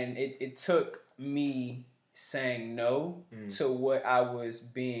 And it took me saying no to what I was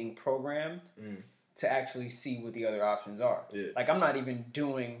being programmed to actually see what the other options are. Yeah. Like, I'm not even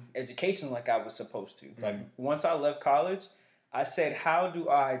doing education like I was supposed to. Like, once I left college, I said, how do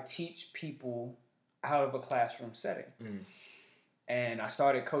I teach people out of a classroom setting? And I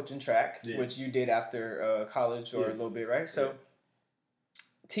started coaching track, which you did after college or a little bit, right? So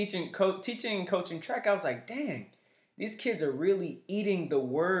teaching coaching track, I was like, dang, these kids are really eating the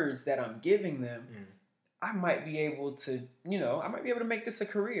words that I'm giving them. I might be able to, make this a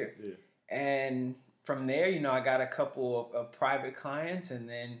career. Yeah. And from there, you know, I got a couple of private clients, and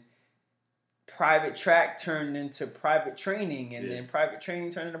then private track turned into private training, and then private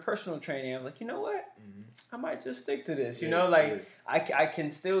training turned into personal training. I was like, you know what? I might just stick to this. You know, like I can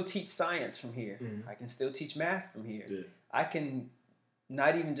still teach science from here. I can still teach math from here. Yeah. I can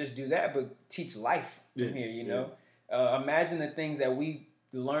not even just do that, but teach life from here, you know. Imagine the things that we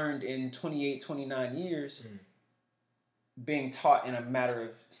learned in 28, 29 years being taught in a matter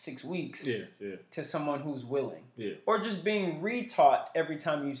of 6 weeks to someone who's willing. Yeah. Or just being retaught every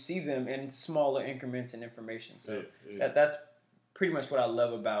time you see them in smaller increments and information. So that's pretty much what I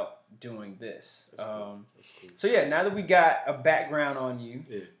love about doing this. That's cool. So yeah, now that we got a background on you,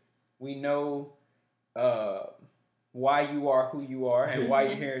 we know why you are who you are and why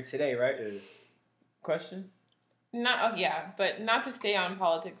you're here today, right? Question? but not to stay on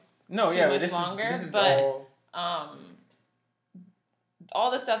politics No, too yeah, much this longer. is but all. All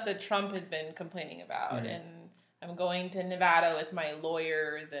the stuff that Trump has been complaining about, and I'm going to Nevada with my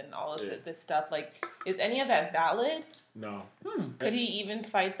lawyers and all of this stuff. Like, is any of that valid? No. Could he even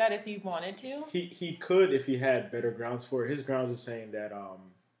fight that if he wanted to? He could if he had better grounds for it. His grounds is saying that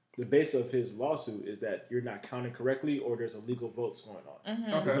the base of his lawsuit is that you're not counting correctly or there's illegal votes going on.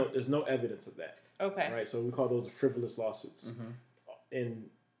 Mm-hmm. Okay. There's no evidence of that. Okay. Right? So we call those frivolous lawsuits. Mm-hmm. In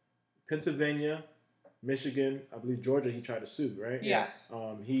Pennsylvania, Michigan, I believe Georgia, he tried to sue, right? Yes.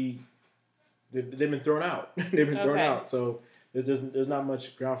 They've been thrown out. They've been thrown Okay. out. So there's not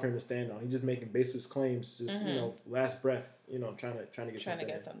much ground for him to stand on. He's just making baseless claims, just last breath, trying to get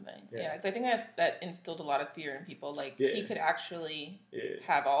something. Yeah, because I think that instilled a lot of fear in people. Like he could actually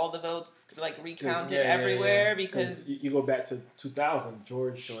have all the votes like recounted everywhere because you go back to 2000,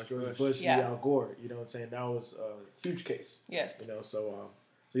 George Bush v. Al Gore. You know what I'm saying? That was a huge case. Yes. So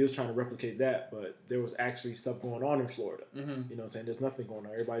he was trying to replicate that, but there was actually stuff going on in Florida. Mm-hmm. You know what I'm saying? There's nothing going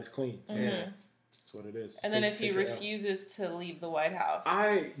on. Everybody's clean. So that's what it is. And then if he refuses to leave the White House.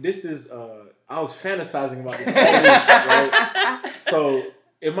 I was fantasizing about this all week, right? So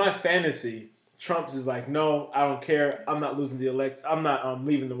in my fantasy, Trump is like, no, I don't care. I'm not losing the election. I'm not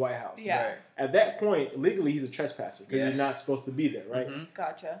leaving the White House. Yeah. Right? At that point, legally, he's a trespasser because you're not supposed to be there, right? Mm-hmm.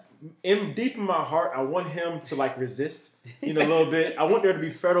 Gotcha. Deep in my heart, I want him to like resist, a little bit. I want there to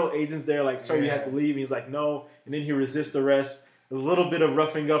be federal agents there, like, sir, you have to leave. And he's like, no, and then he resists arrest. There's a little bit of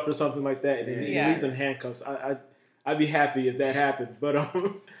roughing up or something like that, and then he leaves in handcuffs. I'd be happy if that happened, but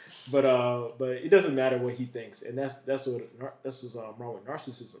it doesn't matter what he thinks, and that's what's wrong with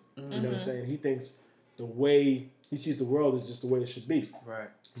narcissism. Mm-hmm. You know what I'm saying? He thinks the way he sees the world is just the way it should be. Right.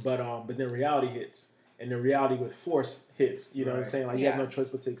 But then reality hits, and then reality with force hits. You know what I'm saying? Like you have no choice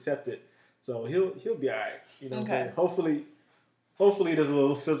but to accept it. So he'll be all right. You know what I'm saying? Hopefully there's a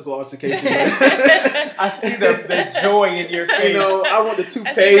little physical altercation. I see the joy in your face. I want the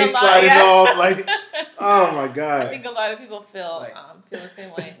toupee sliding off. Like, oh my God. I think a lot of people feel the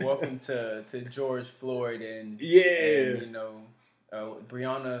same way. Welcome to George Floyd and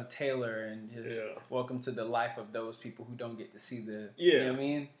Breonna Taylor, and just welcome to the life of those people who don't get to see you know what I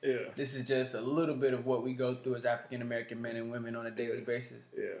mean? Yeah. This is just a little bit of what we go through as African American men and women on a daily basis.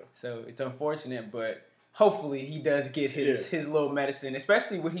 Yeah. So it's unfortunate, but hopefully he does get his little medicine,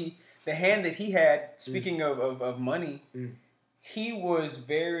 especially with the hand that he had. Speaking of money, he was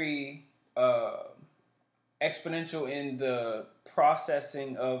very exponential in the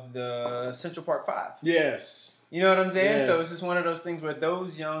processing of the Central Park 5. Yes. You know what I'm saying? Yes. So it's just one of those things where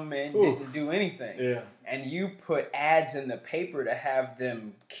those young men didn't do anything. Yeah. And you put ads in the paper to have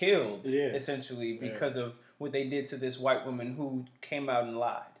them killed, essentially, because of what they did to this white woman who came out and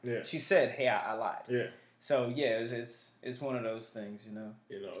lied. Yeah. She said, hey, I lied. Yeah. So, it's one of those things,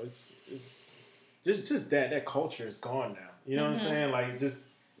 it's just that culture is gone now. You know what I'm saying? Like, just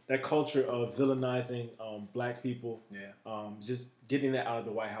that culture of villainizing black people. Yeah. Just getting that out of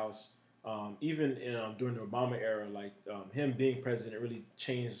the White House. Even during the Obama era, like him being president really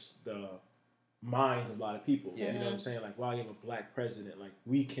changed the minds of a lot of people. Yeah. You know what I'm saying? Like, wow, you have a black president. Like,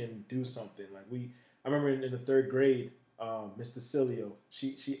 we can do something. Like, I remember in the third grade, Miss DeCilio,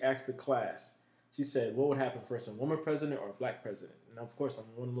 she asked the class, she said, what would happen first, a woman president or a black president? And of course, I'm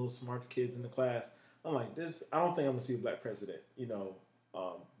one of the little smart kids in the class. I'm like, I don't think I'm gonna see a black president,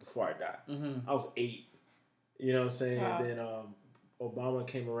 before I die. Mm-hmm. I was 8. You know what I'm saying? Wow. And then Obama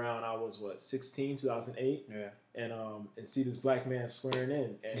came around, I was 16, 2008. Yeah. And see this black man swearing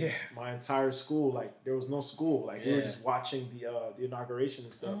in. And my entire school, like, there was no school. Like, we were just watching the inauguration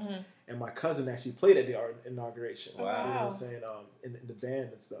and stuff. Mm-hmm. And my cousin actually played at the inauguration. Wow. You know what I'm saying? In the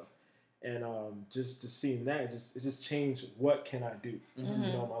band and stuff. And just seeing that, it just changed what can I do, in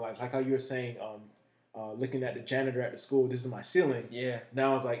my life. Like how you were saying, looking at the janitor at the school, this is my ceiling. Yeah.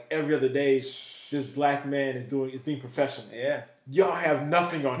 Now it's like every other day, this black man is being professional. Yeah. Y'all have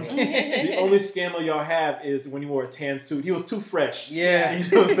nothing on him. The only scandal y'all have is when he wore a tan suit. He was too fresh. Yeah. You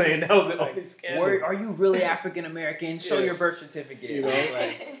know what I'm saying? That was the only scandal. Are you really African American? Show your birth certificate.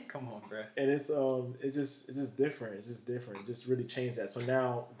 Like, come on, bro. And it's just different. It's just different. It just really changed that. So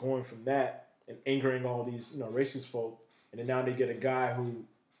now going from that and angering all these racist folk, and then now they get a guy who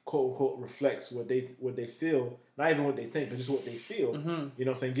quote unquote reflects what they feel, not even what they think, but just what they feel. Mm-hmm. You know what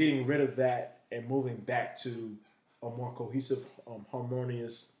I'm saying? Getting rid of that and moving back to a more cohesive,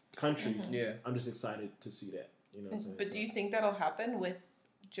 harmonious country. Mm-hmm. Yeah, I'm just excited to see that. You know what I'm saying? But do you think that'll happen with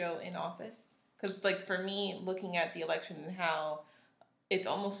Joe in office? Because, like, for me, looking at the election and how it's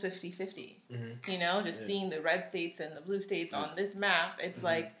almost 50-50, seeing the red states and the blue states on this map, it's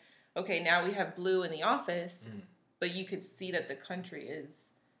like, okay, now we have blue in the office, but you could see that the country is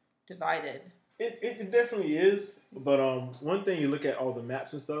divided. It definitely is, but one thing you look at all the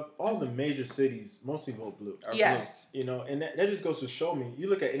maps and stuff, all the major cities mostly vote blue. Yes. Blue, you know, and that just goes to show me. You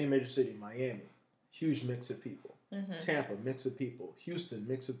look at any major city, Miami, huge mix of people. Tampa, mix of people. Houston,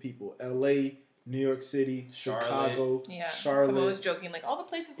 mix of people. L.A., New York City, Chicago, Charlotte. Someone was joking, like all the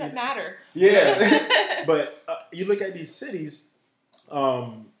places that matter. Yeah, but you look at these cities.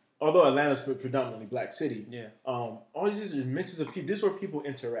 Although Atlanta's a predominantly black city, all these cities are mixes of people. This is where people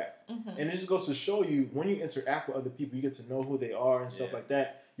interact, and it just goes to show you when you interact with other people, you get to know who they are and stuff like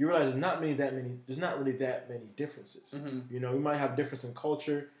that. You realize there's not really that many differences. You know, we might have difference in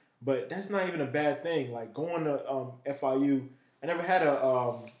culture, but that's not even a bad thing. Like going to FIU, I never had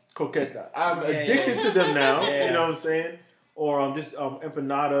a coqueta. I'm addicted to them now. You know what I'm saying? Or just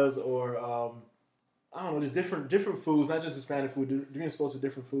empanadas or. I don't know, there's different foods, not just Hispanic food, being exposed to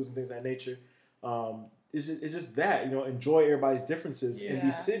different foods and things of that nature. It's just that, you know, enjoy everybody's differences in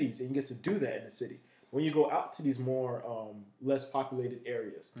these cities, and you get to do that in the city. When you go out to these more less populated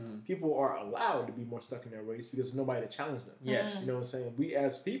areas, people are allowed to be more stuck in their ways because there's nobody to challenge them. Yes. You know what I'm saying? We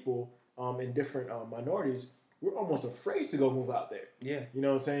as people in different minorities, we're almost afraid to go move out there. Yeah. You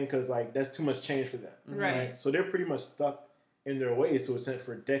know what I'm saying? Because, like, that's too much change for them. Right. So they're pretty much stuck in their ways, so it's sent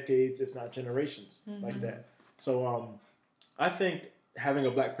for decades, if not generations, like that. So I think having a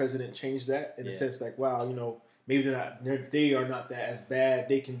black president changed that in a sense, like, wow, you know, maybe they are not that as bad.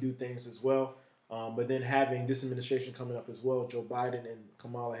 They can do things as well. But then having this administration coming up as well, Joe Biden and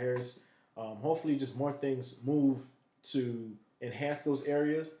Kamala Harris, hopefully just more things move to enhance those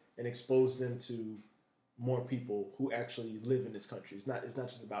areas and expose them to more people who actually live in this country. It's not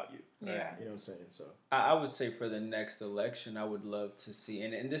just about you. Yeah. Right? You know what I'm saying? So I would say for the next election, I would love to see,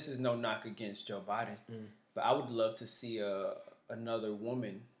 and this is no knock against Joe Biden, but I would love to see another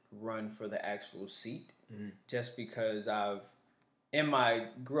woman run for the actual seat, just because in my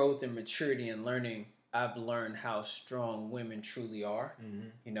growth and maturity and learning, I've learned how strong women truly are,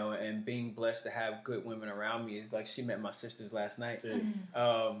 you know, and being blessed to have good women around me is like, she met my sisters last night.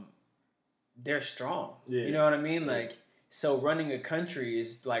 They're strong. You know what I mean? Like, so running a country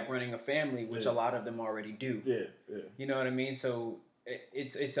is like running a family, which a lot of them already do. You know what I mean? So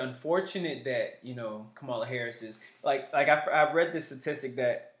it's unfortunate that, you know, Kamala Harris is like I read this statistic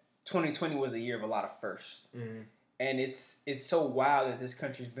that 2020 was a year of a lot of firsts. And it's so wild that this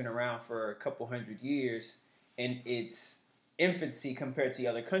country's been around for a couple hundred years in its infancy compared to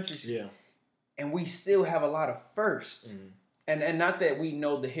other countries. And we still have a lot of firsts. And not that we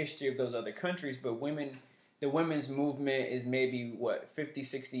know the history of those other countries, but the women's movement is maybe, 50,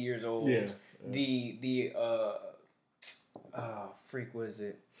 60 years old. What is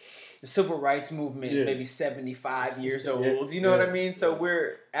it? The civil rights movement is maybe 75 years old. You know what I mean? So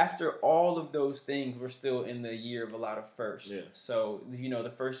we're, after all of those things, we're still in the year of a lot of firsts. So, you know, the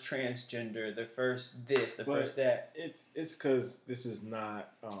first transgender, the first this, first that. It's because this is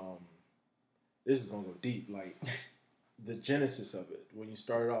not, this is going to go deep. Like, the genesis of it, when you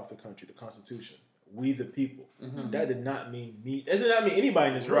started off the country, the Constitution, we the people, that did not mean me. That did not mean anybody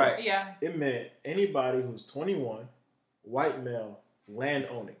in this room. Right. Yeah. It meant anybody who's 21, white male, land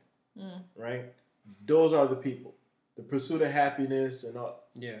owning. Right? Those are the people. The pursuit of happiness and all.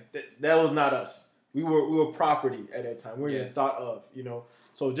 That was not us. We were property at that time. We were even thought of, you know.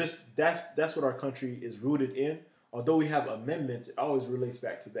 So just that's what our country is rooted in. Although we have amendments, it always relates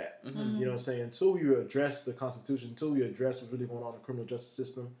back to that. You know what I'm saying? Until we address the Constitution, until we address what's really going on in the criminal justice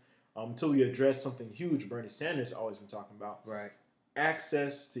system, until we address something huge Bernie Sanders has always been talking about,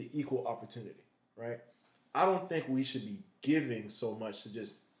 access to equal opportunity, right? I don't think we should be giving so much to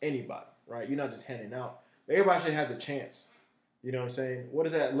just anybody, right? You're not just handing out. Everybody should have the chance. You know what I'm saying? What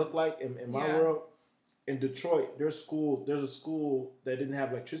does that look like in my world? In Detroit, there's a school that didn't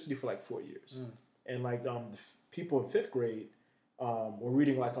have electricity for like 4 years. And like the people in 5th grade were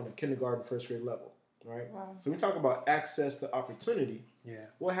reading like on the kindergarten, 1st grade level, right? Wow. So we talk about access to opportunity.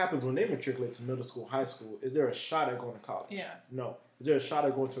 What happens when they matriculate to middle school, high school? Is there a shot at going to college? No. Is there a shot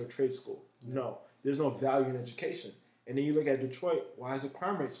at going to a trade school? No. There's no value in education. And then you look at Detroit, why is the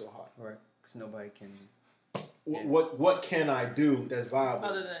crime rate so high? Right. Because nobody can. What can I do that's viable?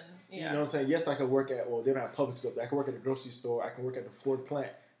 Other than, you know what I'm saying? Yes, I could work at, they don't have public stuff. I can work at a grocery store. I can work at the Ford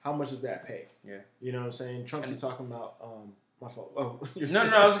plant. How much does that pay? You know what I'm saying? Trump keeps talking about, my fault. Oh, no,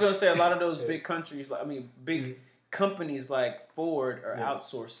 I was going to say a lot of those big countries, big companies like Ford are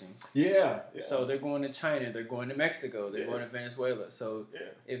outsourcing. So they're going to China, they're going to Mexico, they're going to Venezuela. So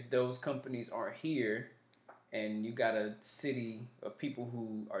if those companies aren't here and you got a city of people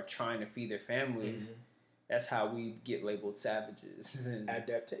who are trying to feed their families, that's how we get labeled savages.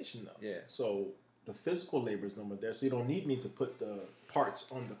 Adaptation, though. So the physical labor is no more there. So you don't need me to put the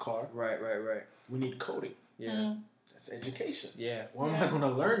parts on the car. Right. We need coding. Yeah. That's education. Yeah. Why am I going to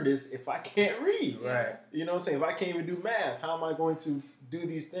learn this if I can't read? Right. You know what I'm saying? If I can't even do math, how am I going to do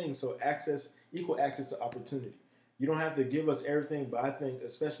these things? So equal access to opportunity. You don't have to give us everything, but I think,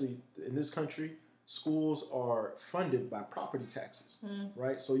 especially in this country, schools are funded by property taxes,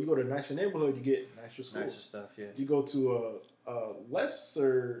 right? So you go to a nicer neighborhood, you get nicer schools. Nicer stuff, yeah. You go to a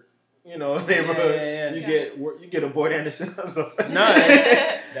lesser, neighborhood, you get a Boyd Anderson or something. No,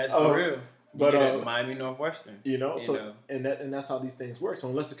 that's real. But Miami Northwestern, and that's how these things work. So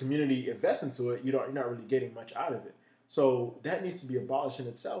unless the community invests into it, you're not really getting much out of it. So that needs to be abolished in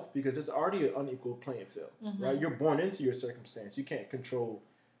itself because it's already an unequal playing field, right? You're born into your circumstance. You can't control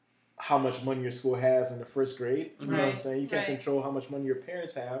how much money your school has in the first grade. You know what I'm saying? You can't control how much money your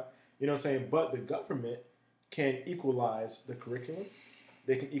parents have. You know what I'm saying? But the government can equalize the curriculum.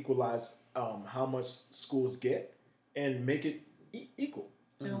 They can equalize how much schools get and make it equal.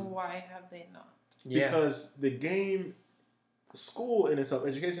 And why have they not? Because school in itself,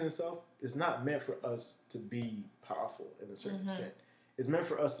 education in itself, is not meant for us to be powerful in a certain extent. It's meant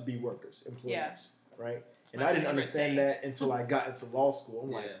for us to be workers, employees, right? And I didn't understand that until I got into law school.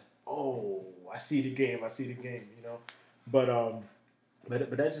 I'm like, oh, I see the game, But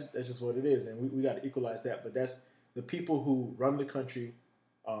that's just what it is, and we got to equalize that. But that's the people who run the country.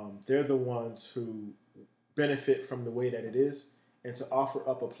 They're the ones who benefit from the way that it is, and to offer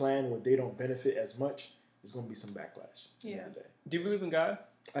up a plan where they don't benefit as much, there's going to be some backlash. Yeah. Do you believe in God?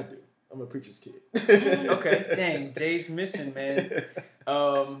 I do. I'm a preacher's kid. Okay. Dang, Jay's missing, man.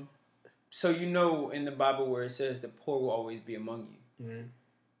 So in the Bible where it says the poor will always be among you. Mm-hmm.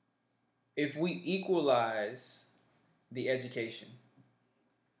 If we equalize the education,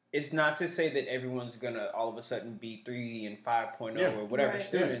 it's not to say that everyone's going to all of a sudden be 3 and 5.0 or whatever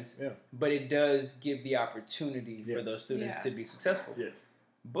students, but it does give the opportunity for those students to be successful. Yes.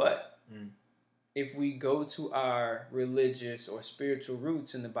 But if we go to our religious or spiritual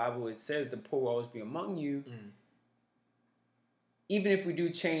roots in the Bible, it says the poor will always be among you. Even if we do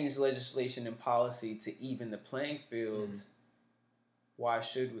change legislation and policy to even the playing field, why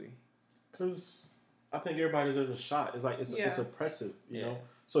should we? Because I think everybody deserves a shot. It's like it's oppressive, you know.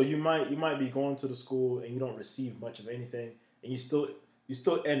 So you might be going to the school and you don't receive much of anything, and you still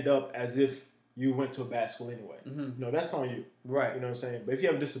end up as if you went to a bad school anyway. No, that's on you, right? You know what I'm saying. But if you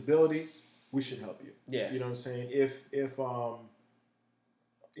have a disability, we should help you. Yes. You know what I'm saying. If there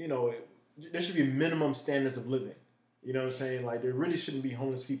should be minimum standards of living. You know what I'm saying. Like there really shouldn't be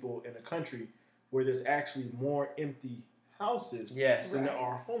homeless people in a country where there's actually more empty houses than there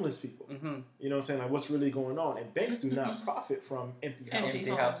are homeless people. You know what I'm saying? Like what's really going on? And banks do not profit from empty houses.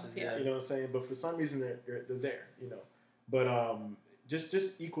 Empty houses, yeah. You know what I'm saying? But for some reason they're there, you know. But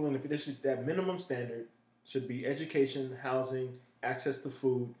just equaling that minimum standard should be education, housing, access to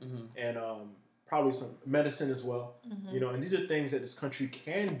food, and probably some medicine as well. You know, and these are things that this country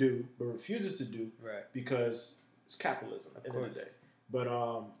can do but refuses to do because it's capitalism at the end of the day. But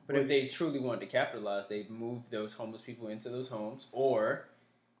if they truly wanted to capitalize, they'd move those homeless people into those homes or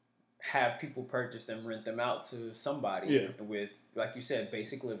have people purchase them, rent them out to somebody with, like you said,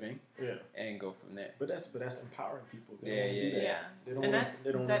 basic living, and go from there. But that's empowering people. They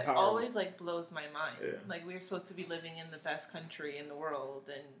don't that always like blows my mind. Like we're supposed to be living in the best country in the world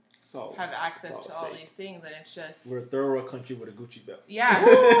and have access to all these things, and it's just we're a thorough country with a Gucci belt. Yeah.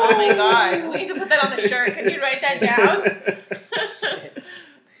 Oh my God, we need to put that on a shirt. Can you write that down?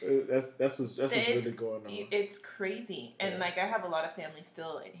 That's what's really going on. It's crazy, and like I have a lot of family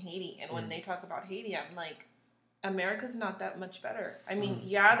still in Haiti, and when they talk about Haiti, I'm like, America's not that much better. I mean,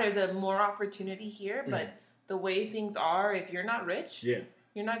 there's a more opportunity here, but the way things are, if you're not rich,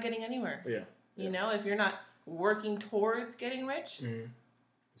 you're not getting anywhere. You know, if you're not working towards getting rich,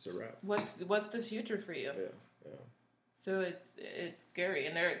 it's a wrap. What's the future for you? So it's scary,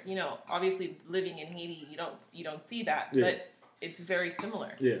 and they're obviously living in Haiti, you don't see that, but it's very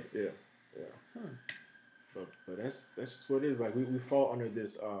similar. But that's just what it is. Like we fall under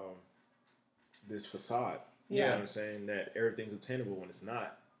this this facade. You know what I'm saying? That everything's obtainable when it's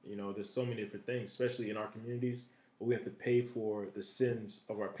not. You know, there's so many different things, especially in our communities, where we have to pay for the sins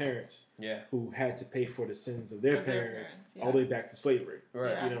of our parents. Who had to pay for the sins of their parents all the way back to slavery.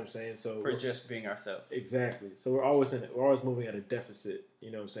 Right. You know what I'm saying? So for just being ourselves. Exactly. So we're always we're always moving at a deficit.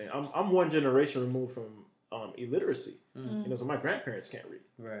 You know what I'm saying? I'm one generation removed from illiteracy. You know, so my grandparents can't read.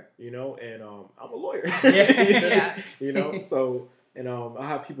 Right. You know, and I'm a lawyer. You know, so and I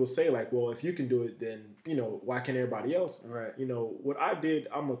have people say like, well, if you can do it, then why can't everybody else? Right. You know, what I did,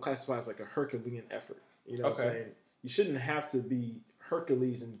 I'm gonna classify as like a Herculean effort. You know what I'm saying? You shouldn't have to be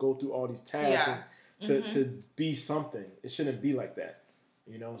Hercules and go through all these tasks to be something. It shouldn't be like that,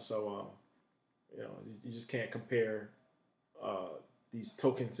 you know. So you just can't compare these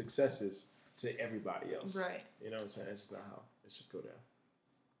token successes to everybody else, right? You know what I'm saying? That's just not how it should go down.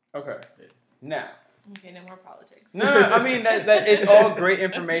 Okay, Yeah. now. Okay, no more politics. No, I mean that it's all great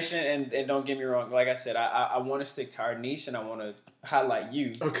information, and don't get me wrong. Like I said, I want to stick to our niche, and I want to highlight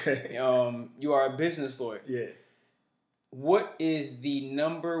you. Okay. You are a business lawyer. Yeah. What is the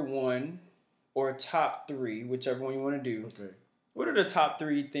number one or top three, whichever one you want to do? Okay. What are the top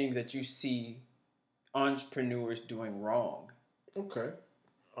three things that you see entrepreneurs doing wrong? Okay.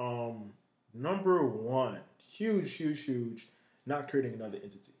 Number one, huge, not creating another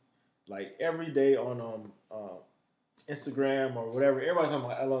entity. Like every day on Instagram or whatever, everybody's talking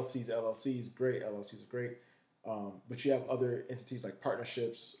about LLCs. LLCs, great. LLCs are great. But you have other entities like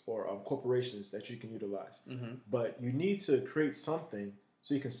partnerships or corporations that you can utilize. Mm-hmm. But you need to create something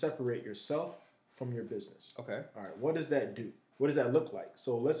so you can separate yourself from your business. Okay. All right. What does that do? What does that look like?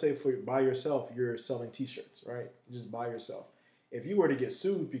 So let's say by yourself, you're selling T-shirts, right? Just by yourself. If you were to get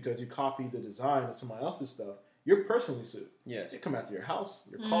sued because you copied the design of somebody else's stuff, you're personally sued. Yes. They come after your house,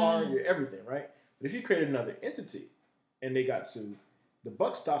 your car, your everything, right? But if you create another entity and they got sued, the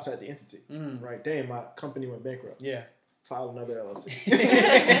buck stops at the entity, right? Damn, my company went bankrupt. Yeah. File another LLC. You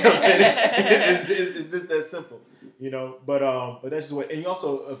know what I'm saying? It's just that simple, you know. But that's just what, and you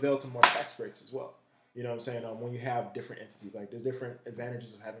also avail to more tax breaks as well. You know what I'm saying? When you have different entities, like there's different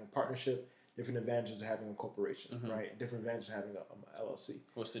advantages of having a partnership, different advantages of having a corporation, right? Different advantages of having a LLC.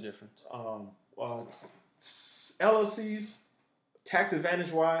 What's the difference? LLCs, tax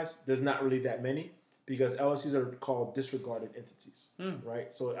advantage wise, there's not really that many because LLCs are called disregarded entities,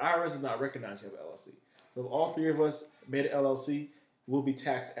 right? So IRS is not recognized you have an LLC. So if all three of us made an LLC, we'll be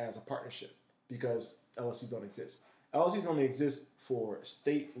taxed as a partnership because LLCs don't exist. LLCs only exist for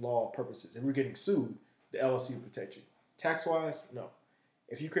state law purposes. If we're getting sued, the LLC will protect you. Tax wise, no.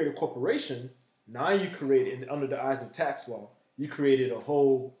 If you create a corporation, now you create, under the eyes of tax law, you created a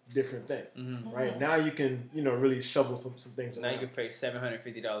whole different thing, right? Now you can, really shovel some things around. Now you can pay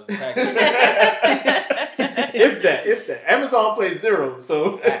 $750 in tax. if that. Amazon plays zero,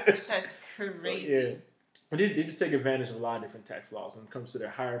 so that's crazy. So, yeah. But they just take advantage of a lot of different tax laws when it comes to their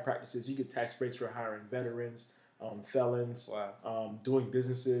hiring practices. You get tax breaks for hiring veterans, felons, doing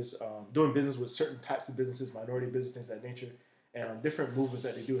business with certain types of businesses, minority business, things of that nature, and different movements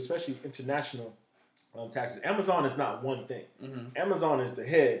that they do, especially international taxes. Amazon is not one thing. Amazon is the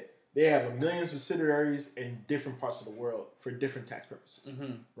head. They have a million subsidiaries in different parts of the world for different tax purposes,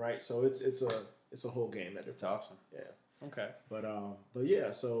 right? So it's a whole game. That's awesome. Yeah. Okay. But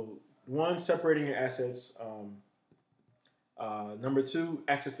yeah. So one, separating your assets. Number two,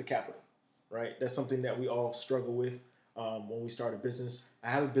 access to capital. Right. That's something that we all struggle with when we start a business.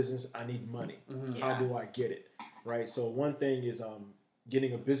 I have a business. I need money. How do I get it? Right. So one thing is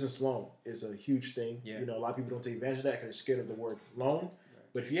getting a business loan is a huge thing. Yeah. A lot of people don't take advantage of that because they're scared of the word loan. Right.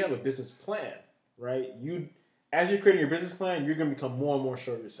 But if you have a business plan, right, as you're creating your business plan, you're going to become more and more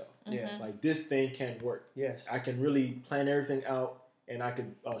sure of yourself. Yeah. Like this thing can work. Yes. I can really plan everything out, and I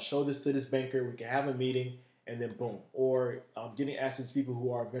can show this to this banker. We can have a meeting, and then boom. Or getting access to people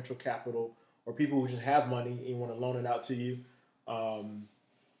who are venture capital or people who just have money and want to loan it out to you. I'm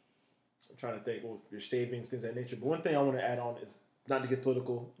trying to think, your savings, things of that nature. But one thing I want to add on is, not to get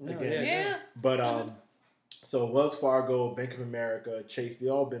political again, but so Wells Fargo, Bank of America, Chase, they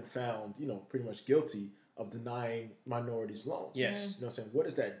all been found, pretty much guilty of denying minorities loans. Yes. You know what I'm saying? What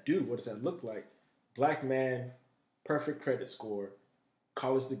does that do? What does that look like? Black man, perfect credit score,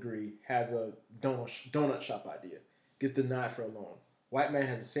 college degree, has a donut shop idea, gets denied for a loan. White man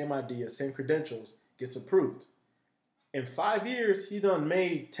has the same idea, same credentials, gets approved. In 5 years, he done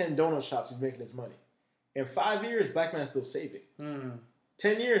made 10 donut shops, he's making his money. In 5 years, black man's still saving.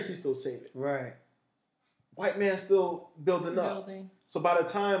 10 years, he's still saving. Right. White man's still building up. So by the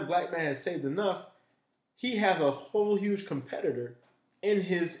time black man has saved enough, he has a whole huge competitor in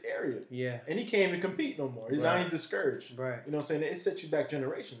his area. Yeah. And he can't even compete no more. Now he's discouraged. Right. You know what I'm saying? It sets you back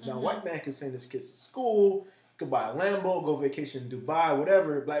generations. Now, white man can send his kids to school, could buy a Lambo, go vacation in Dubai,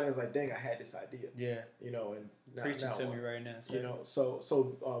 whatever. Black man's like, dang, I had this idea. Yeah. And preaching to me right now. Sir.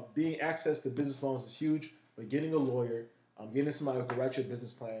 So being access to business loans is huge, but getting a lawyer, getting somebody who can write your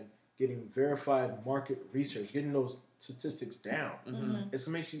business plan, getting verified market research, getting those statistics down, it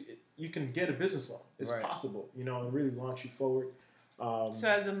makes you can get a business loan. It's possible, and really launch you forward. So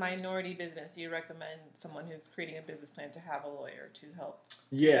as a minority business, you recommend someone who's creating a business plan to have a lawyer to help?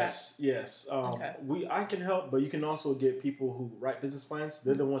 Yes. Okay. I can help, but you can also get people who write business plans.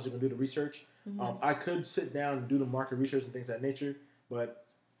 They're the ones who can do the research. I could sit down and do the market research and things of that nature, but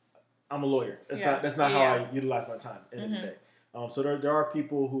I'm a lawyer. That's not how I utilize my time at the end of the day. So there are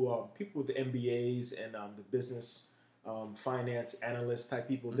people who people with the MBAs and the business finance analyst type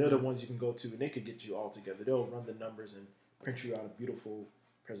people. They're the ones you can go to, and they could get you all together. They'll run the numbers and print you out a beautiful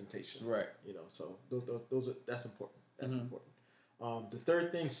presentation. Right. So those are, that's important. That's important. The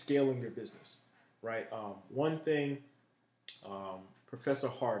third thing, scaling your business. Right. One thing, Professor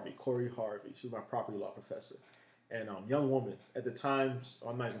Harvey, Corey Harvey, she was my property law professor. And young woman at the time,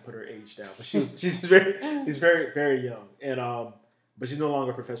 I'm not even put her age down, but she's very, very young. And but she's no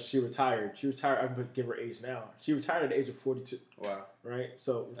longer a professor. She retired. I can give her age now. She retired at the age of 42. Wow. Right.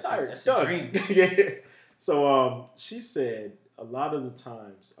 So retired. That's a dream. Yeah. So she said a lot of the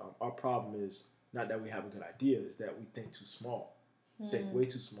times our problem is not that we have a good idea, is that we think too small, think way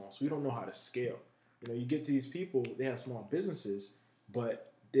too small. So we don't know how to scale. You get these people, they have small businesses,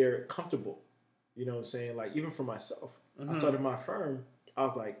 but they're comfortable. You know what I'm saying? Like, even for myself, I started my firm. I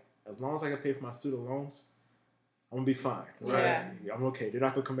was like, as long as I can pay for my student loans, I'm going to be fine. Right? Yeah. I'm okay. They're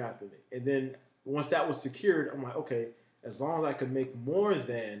not going to come after me. And then once that was secured, I'm like, okay, as long as I can make more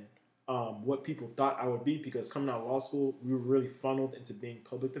than what people thought I would be, because coming out of law school, we were really funneled into being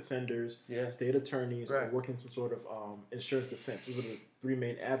public defenders, state attorneys, or working some sort of insurance defense. Those are the three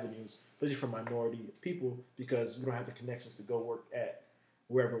main avenues, especially for minority people, because we don't have the connections to go work at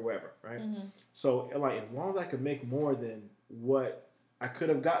wherever, right? So, like, as long as I can make more than what I could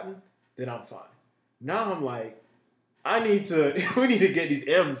have gotten, then I'm fine. Now I'm like, we need to get these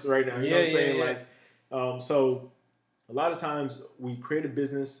M's right now. You know what I'm saying? Like, so a lot of times we create a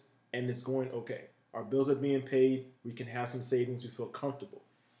business and it's going okay. Our bills are being paid. We can have some savings. We feel comfortable.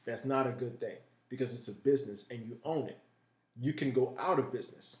 That's not a good thing, because it's a business and you own it. You can go out of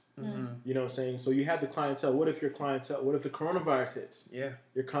business. You know what I'm saying? So you have the clientele. What if the coronavirus hits? Yeah.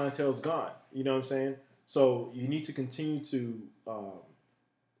 Your clientele's gone. You know what I'm saying? So you need to continue to,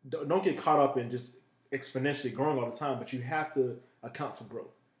 don't get caught up in just exponentially growing all the time, but you have to account for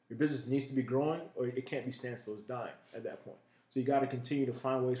growth. Your business needs to be growing, or it can't be standstill. It's dying at that point. So you got to continue to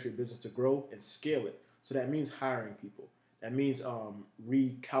find ways for your business to grow and scale it. So that means hiring people. That means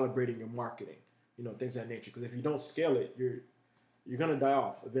recalibrating your marketing, things of that nature. Because if you don't scale it, you're gonna die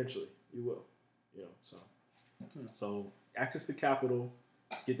off eventually. You will, So access to capital,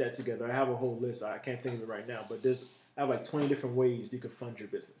 get that together. I have a whole list. I can't think of it right now, but I have like 20 different ways you could fund your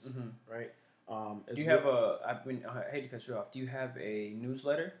business, right? Do you have I hate to cut you off. Do you have a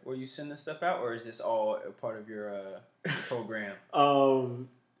newsletter where you send this stuff out, or is this all a part of your program?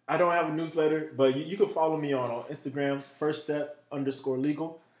 I don't have a newsletter, but you can follow me on Instagram,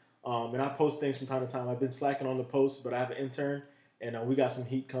 firststep_legal. And I post things from time to time. I've been slacking on the posts, but I have an intern, and we got some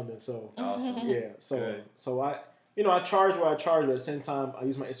heat coming. So awesome. Yeah. So I charge what I charge, but at the same time, I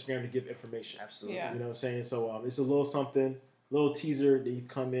use my Instagram to give information. Absolutely. Yeah. You know what I'm saying? So it's a little something, little teaser that you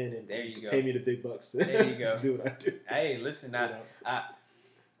come in and there you go. Pay me the big bucks. There you go. To do what I do. Hey, listen,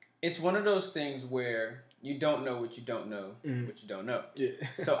 it's one of those things where you don't know what you don't know, what you don't know. Yeah.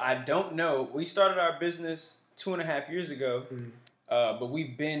 So I don't know. We started our business 2.5 years ago. But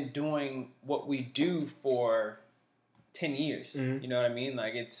we've been doing what we do for 10 years. You know what I mean?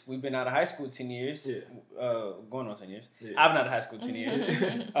 Like, we've been out of high school 10 years, going on 10 years. Yeah. I've been out of high school 10 years.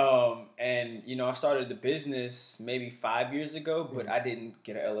 And, I started the business maybe 5 years ago, but I didn't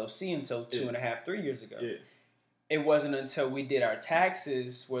get an LLC until 2.5, 3 years ago. Yeah. It wasn't until we did our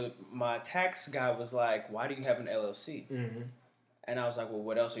taxes where my tax guy was like, "Why do you have an LLC?" And I was like, well,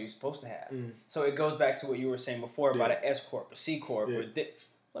 what else are you supposed to have? So it goes back to what you were saying before about an S Corp, a C Corp. Or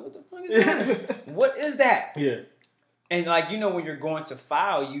what the fuck is that? What is that? Yeah. And when you're going to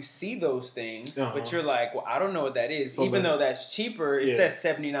file, you see those things, but you're like, well, I don't know what that is. So even though that's cheaper, it says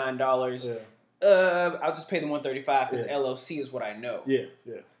 $79. Yeah. I'll just pay the $135 because LLC is what I know. Yeah,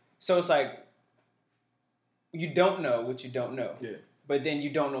 yeah. So it's like, you don't know what you don't know. Yeah. But then you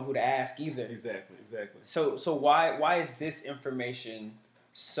don't know who to ask either. Exactly. So why is this information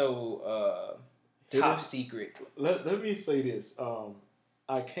so top secret? Let me say this.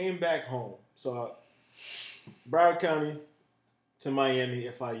 I came back home. So Broward County to Miami,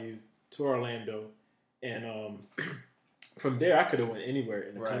 FIU, to Orlando. And from there, I could have went anywhere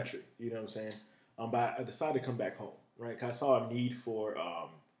in the country. You know what I'm saying? But I decided to come back home, right? Because I saw a need for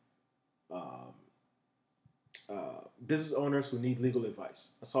business owners who need legal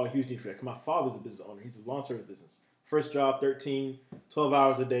advice. I saw a huge need for that. Because my father's a business owner. He's a lawn service business. First job, 12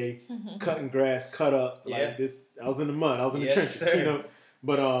 hours a day, cutting grass, cut up. Like this. I was in the mud. I was in the trenches, sir.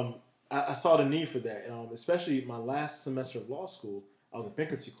 But I saw the need for that. Especially my last semester of law school, I was a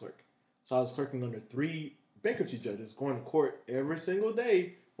bankruptcy clerk. So I was clerking under 3 bankruptcy judges, going to court every single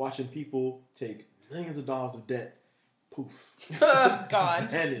day, watching people take millions of dollars of debt poof, Gone.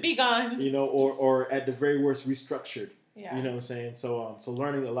 vanished. Be gone. You know, or at the very worst, restructured. Yeah. You know what I'm saying? So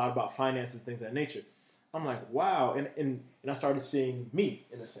learning a lot about finances, things of that nature. I'm like, wow, and I started seeing me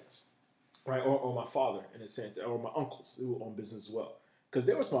in a sense, right, or my father in a sense, or my uncles who own business as well, because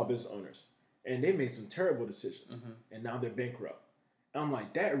they were small business owners, and they made some terrible decisions, and now they're bankrupt. And I'm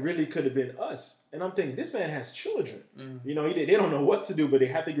like, that really could have been us. And I'm thinking, this man has children. You know, they don't know what to do, but they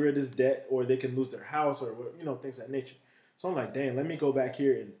have to get rid of this debt, or they can lose their house, or things of that nature. So I'm like, damn, let me go back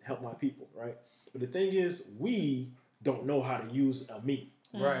here and help my people, right? But the thing is, we don't know how to use a me.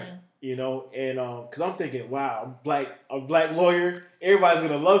 Right. You know, and because I'm thinking, wow, I'm a black lawyer, everybody's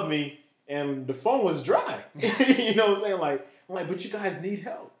gonna love me, and the phone was dry. You know what I'm saying? I'm like, but you guys need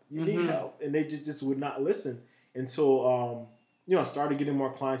help. You need help, and they just would not listen until I started getting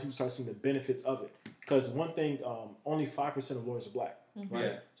more clients. People started seeing the benefits of it. Because one thing, only 5% of lawyers are black, right?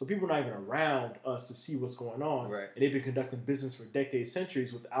 Yeah. So people are not even around us to see what's going on, Right. and they've been conducting business for decades,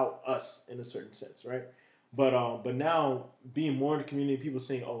 centuries without us in a certain sense, right? But now being more in the community, people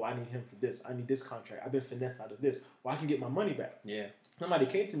saying, "Oh, I need him for this. I need this contract. I've been finessed out of this. Well, I can get my money back." Yeah. Somebody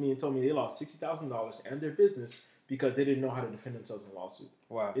came to me and told me they lost $60,000 and their business because they didn't know how to defend themselves in a lawsuit.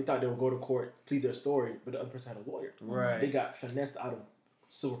 Wow. They thought they would go to court, plead their story, but the other person had a lawyer. Right. They got finessed out of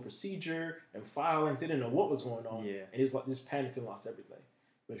civil procedure and filings. They didn't know what was going on. Yeah. And just panicked and lost everything.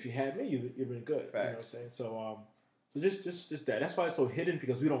 But if you had me, you'd been good. Facts. You know what I'm saying? So just that. That's why it's so hidden,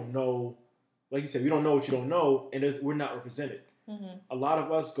 because we don't know. Like you said, we don't know what you don't know, and we're not represented. A lot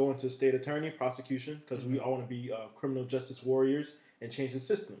of us go into state attorney, prosecution, because we all want to be criminal justice warriors and change the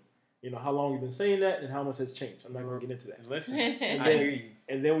system. You know, how long we've been saying that and how much has changed. I'm not going to get into that. Listen, And I then, hear you.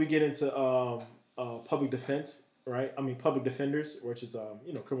 And then we get into public defense, right? I mean, public defenders, which is,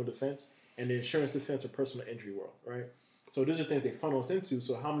 criminal defense, and the insurance defense or personal injury world, right? So those are things they funnel us into.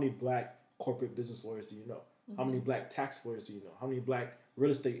 So how many black corporate business lawyers do you know? How many black tax lawyers do you know? How many black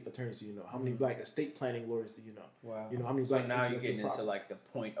real estate attorneys do you know? How many black estate planning lawyers do you know? Wow. You know, how many So black now you're intellectual getting into property? like the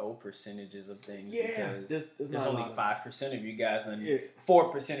 0.0 percentages of things. Yeah, Because there's there's not a only lot of 5% of you guys, and Yeah.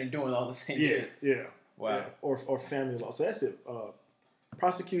 4% are doing all the same shit. Yeah. Wow. Yeah. Or family law. So that's it.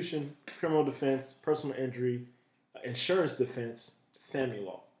 Prosecution, criminal defense, personal injury, insurance defense, family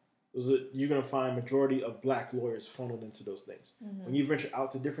law. You're going to find majority of black lawyers funneled into those things. When you venture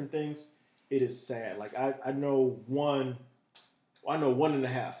out to different things, it is sad. Like I know one and a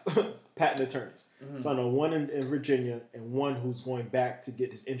half patent attorneys. So I know one in Virginia and one who's going back to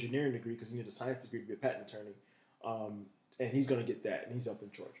get his engineering degree because he needs a science degree to be a patent attorney. And he's going to get that, and he's up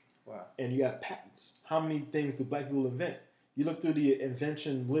in Georgia. Wow. And you got patents. How many things do black people invent? You look through the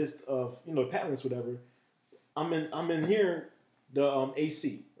invention list of, patent list, whatever. I'm in here, the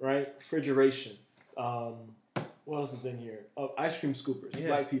AC, right? Refrigeration. What else is in here? Ice cream scoopers,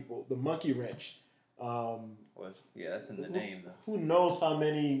 black people. The monkey wrench. That's in the name, though. Who knows how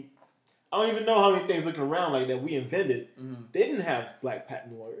many? I don't even know how many things looking around like that we invented. They didn't have black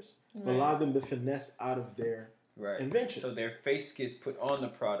patent lawyers. Right. But a lot of them, the finesse out of their invention. So their face gets put on the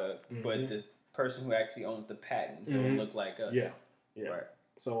product, but the person who actually owns the patent don't look like us. Yeah. Right.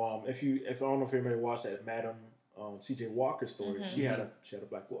 So if I don't know if anybody watched that Madam C.J. Walker story, she had a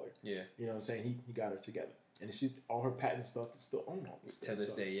black lawyer. Yeah. You know what I'm saying? He got her together, and all her patent stuff is still owned to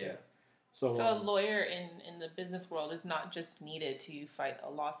this day. Yeah. So a lawyer in the business world is not just needed to fight a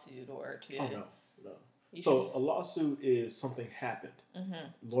lawsuit or to. Oh no. So a lawsuit is something happened.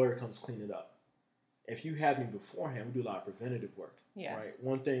 Lawyer comes clean it up. If you had me beforehand, we do a lot of preventative work. Yeah. Right.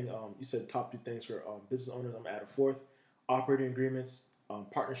 One thing you said top 2 things for business owners. I'm gonna add a fourth: operating agreements,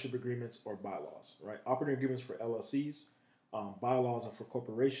 partnership agreements, or bylaws. Right. Operating agreements for LLCs, bylaws are for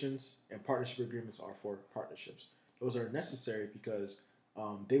corporations, and partnership agreements are for partnerships. Those are necessary because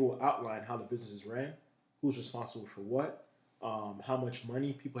they will outline how the business is ran, who's responsible for what, how much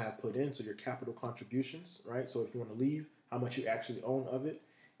money people have put in, so your capital contributions, right? So if you want to leave, how much you actually own of it,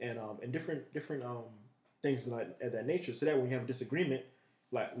 and different things like that nature. So that when you have a disagreement,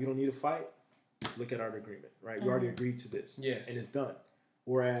 like we don't need to fight, look at our agreement, right? We already agreed to this, and it's done.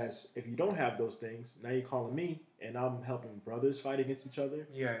 Whereas if you don't have those things, now you're calling me, and I'm helping brothers fight against each other,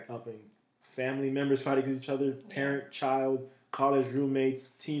 helping family members fight against each other, parent, child, college roommates,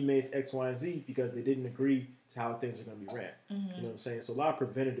 teammates, X, Y, and Z, because they didn't agree to how things are going to be ran. You know what I'm saying? So a lot of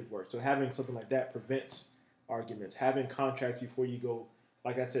preventative work. So having something like that prevents arguments. Having contracts before you go,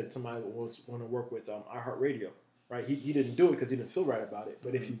 like I said, somebody was want to work with iHeartRadio, right? He didn't do it because he didn't feel right about it.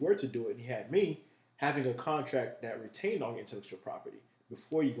 But if he were to do it and he had me, having a contract that retained all your intellectual property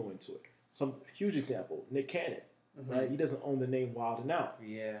before you go into it. Some huge example, Nick Cannon, right? He doesn't own the name Wild 'N Out.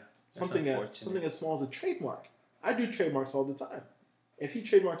 Yeah. Something as small as a trademark. I do trademarks all the time. If he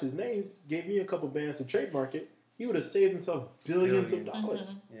trademarked his name, gave me a couple bands to trademark it, he would have saved himself billions of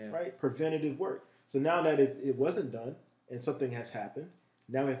dollars, Yeah. right? Preventative work. So now that it wasn't done and something has happened,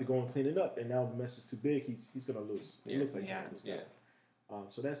 now we have to go and clean it up. And now the mess is too big. He's going to lose. It looks like he's going to lose. Yeah.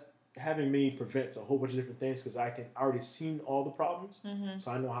 So that's having me prevents a whole bunch of different things because I already seen all the problems,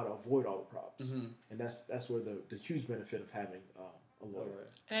 so I know how to avoid all the problems, and that's where the huge benefit of having a lawyer.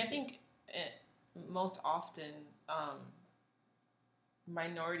 And I think most often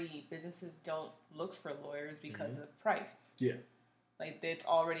minority businesses don't look for lawyers because of price. Yeah, like it's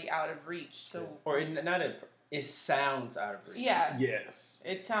already out of reach. So it sounds out of reach. Yeah. Yes.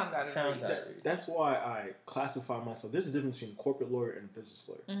 It sounds out of reach. That's why I classify myself. There's a difference between a corporate lawyer and a business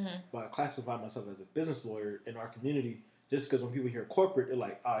lawyer. But I classify myself as a business lawyer in our community just because when people hear corporate, they're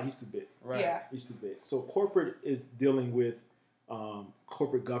like, he's too big. Right. Yeah. He's too big. So corporate is dealing with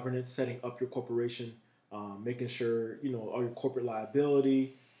corporate governance, setting up your corporation, making sure, all your corporate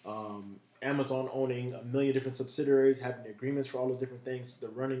liability, Amazon owning 1 million different subsidiaries, having agreements for all those different things, the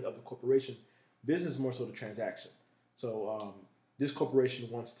running of the corporation. Business is more so the transaction. So this corporation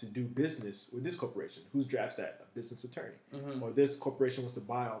wants to do business with this corporation. Who drafts that? A business attorney. Or this corporation wants to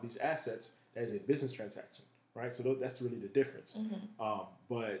buy all these assets. That is a business transaction, right? So that's really the difference.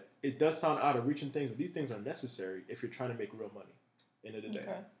 But it does sound out of reach and things, but these things are necessary if you're trying to make real money end of the day.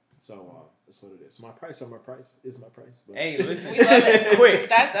 Okay. So that's what it is. My price on my price is my price. But. Hey, listen. We love it. Quick.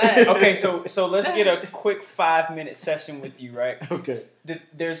 That's us. Okay, so let's get a quick 5-minute session with you, right? Okay.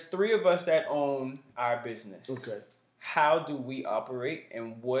 There's 3 of us that own our business. Okay. How do we operate,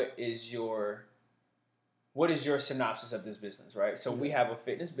 and what is your synopsis of this business, right? So we have a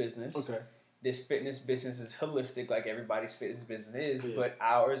fitness business. Okay. This fitness business is holistic, like everybody's fitness business is, but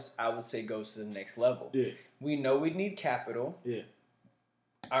ours, I would say, goes to the next level. Yeah. We know we need capital. Yeah.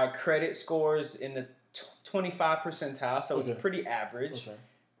 Our credit scores in the 25 percentile, so it's pretty average. Okay.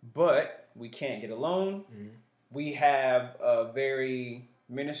 But we can't get a loan. We have a very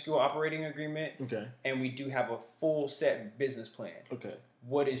minuscule operating agreement. Okay. And we do have a full set business plan. Okay.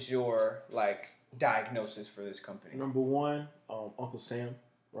 What is your diagnosis for this company? Number 1, Uncle Sam,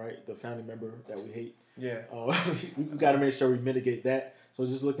 right? The family member that we hate. Yeah. We got to make sure we mitigate that. So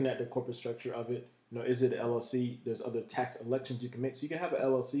just looking at the corporate structure of it, is it an LLC? There's other tax elections you can make. So you can have an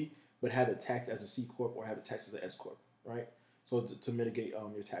LLC, but have it taxed as a C Corp or have it taxed as an S Corp, right? So to mitigate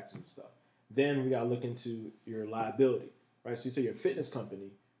your taxes and stuff. Then we got to look into your liability, right? So you say you're a fitness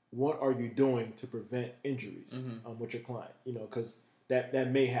company. What are you doing to prevent injuries with your client? Because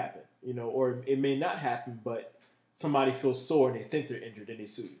that may happen, or it may not happen, but somebody feels sore and they think they're injured and they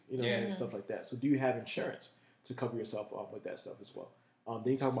sue you, stuff like that. So do you have insurance to cover yourself with that stuff as well?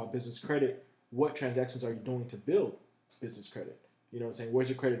 Then you talk about business credit. What transactions are you doing to build business credit? Where's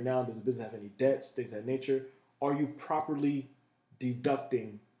your credit now? Does the business have any debts, things of that nature? Are you properly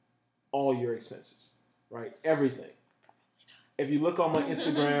deducting all your expenses, right? Everything. If you look on my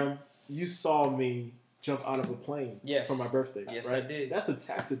Instagram, you saw me jump out of a plane for my birthday. Yes, right? I did. That's a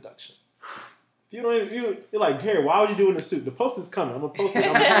tax deduction. You're like, Harry, why would you do it in a suit? The post is coming. I'm going to post it.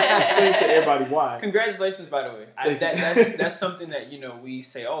 I'm going to explain to everybody why. Congratulations, by the way. That's something that, we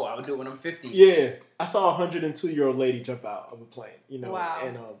say, I would do it when I'm 50. Yeah. I saw a 102-year-old lady jump out of a plane, wow.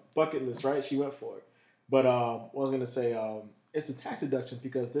 And bucket list, right? She went for it. But what I was going to say, it's a tax deduction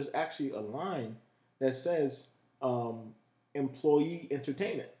because there's actually a line that says employee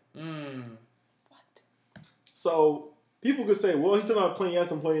entertainment. What? So people could say, well, he took out a plane, he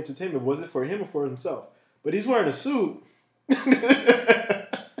has employee entertainment. Was it for him or for himself? But he's wearing a suit.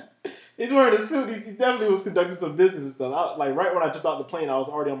 He's wearing a suit. He definitely was conducting some business and stuff. Right when I jumped out the plane, I was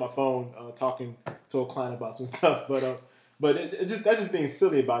already on my phone talking to a client about some stuff. But that's just being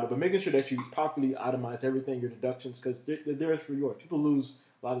silly about it. But making sure that you properly itemize everything, your deductions, because they're there for yours. People lose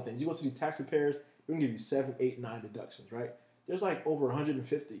a lot of things. You go to these tax preparers, they're going to give you 7, 8, 9 deductions, right? There's over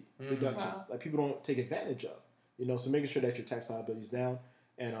 150 deductions. Wow. People don't take advantage of. So making sure that your tax liability is down.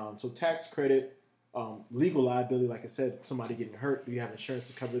 And so tax credit, legal liability, like I said, somebody getting hurt, do you have insurance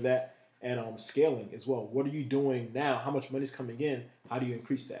to cover that? And scaling as well. What are you doing now? How much money's coming in? How do you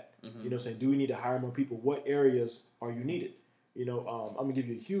increase that? Do we need to hire more people? What areas are you needed? I'm going to give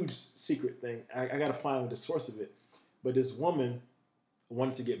you a huge secret thing. I got to find the source of it. But this woman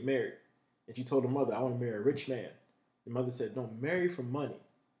wanted to get married. And she told her mother, I want to marry a rich man. The mother said, don't marry for money.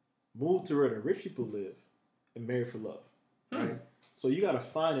 Move to where the rich people live and marry for love. Right? So you got to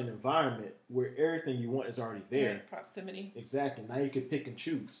find an environment where everything you want is already there. Right, proximity. Exactly. Now you can pick and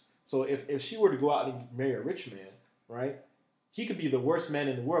choose. So if she were to go out and marry a rich man, right, he could be the worst man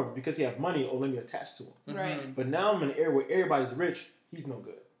in the world, but because he have money, let me attach to him. Right. But now I'm in an area where everybody's rich. He's no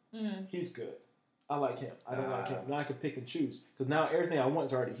good. He's good. I like him. I don't like him. Now I can pick and choose because now everything I want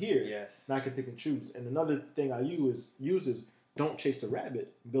is already here. Yes. Now I can pick and choose. And another thing I use is don't chase the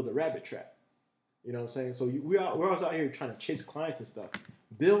rabbit, build a rabbit trap. You know what I'm saying? So we're always out here trying to chase clients and stuff.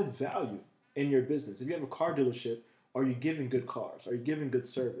 Build value in your business. If you have a car dealership, are you giving good cars? Are you giving good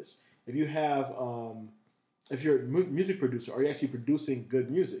service? If you have, if you're a music producer, are you actually producing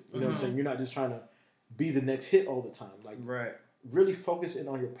good music? You know what I'm saying? You're not just trying to be the next hit all the time. Like, really focus in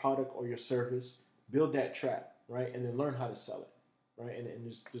on your product or your service. Build that trap, right? And then learn how to sell it, right?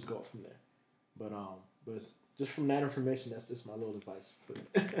 And just go from there. But it's, just from that information, that's just my little advice.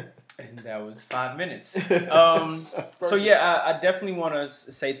 And that was 5 minutes. So yeah, I definitely want to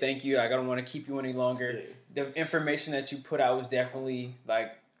say thank you. I don't want to keep you any longer. Yeah. The information that you put out was definitely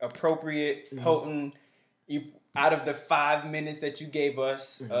like appropriate, potent. You out of the 5 minutes that you gave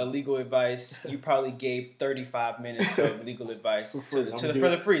us legal advice, you probably gave 35 minutes of legal advice for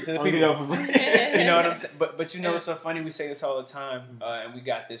the free to the people. You know what I'm saying? But you know what's so funny? We say this all the time, and we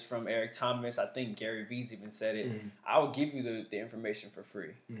got this from Eric Thomas. I think Gary Vee's even said it. I will give you the information for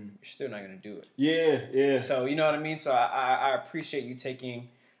free. You're still not going to do it. Yeah. So you know what I mean? So I appreciate you taking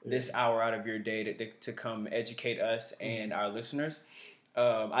this hour out of your day to come educate us and our listeners.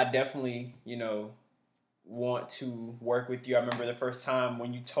 I definitely, want to work with you. I remember the first time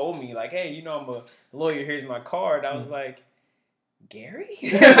when you told me, like, hey, I'm a lawyer, here's my card. I was like, Gary?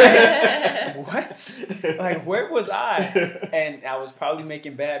 What? Like, where was I? And I was probably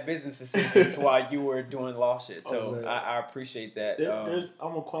making bad business decisions while you were doing law shit. So I appreciate that. I'm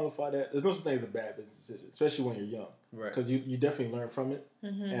going to qualify that. There's no such thing as a bad business decision, especially when you're young. Right. Because you definitely learn from it.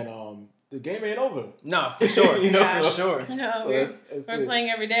 And the game ain't over. No, for sure. For sure. No, so we're playing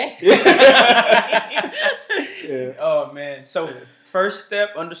every day. Yeah. Oh, man. So, First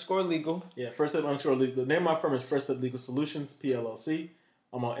Step _legal. Yeah, First Step _legal. The name of my firm is First Step Legal Solutions, PLLC.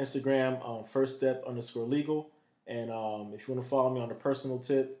 I'm on Instagram, First Step _legal. And if you want to follow me on a personal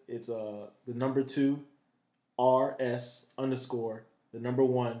tip, it's the number 2 RS _ the number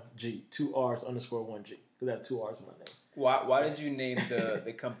 1 G. 2 R's _ 1 G. Because I have 2 R's in my name. Why did you name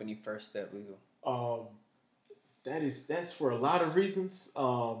the company First Step Legal? That's for a lot of reasons.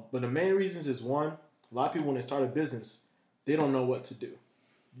 But the main reasons is one, a lot of people when they start a business, they don't know what to do.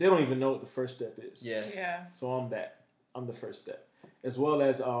 They don't even know what the first step is. Yes. Yeah. So I'm the first step. As well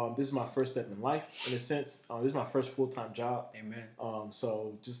as this is my first step in life in a sense. This is my first full-time job. Amen.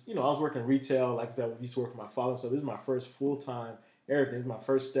 So just I was working retail, like I said, I used to work for my father. So this is my first full-time everything. This is my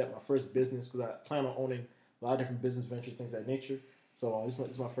first step, my first business because I plan on owning a lot of different business ventures, things of that nature. So this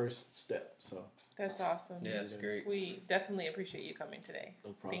is my first step. So that's awesome. Yeah, that's great. We definitely appreciate you coming today.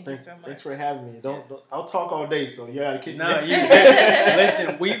 No problem. Thank you so much. Thanks for having me. Don't I'll talk all day, so you gotta keep me.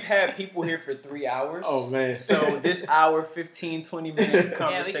 Listen, we've had people here for 3 hours. Oh man. So this hour, 15, 20 minute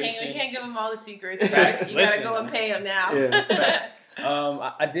conversation. Yeah, we can't give them all the secrets. Facts. You gotta go and pay them now. Yeah. Facts.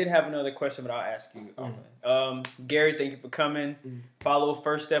 I did have another question, but I'll ask you. Gary, thank you for coming. Follow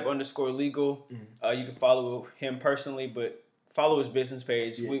First Step _legal. You can follow him personally, but follow his business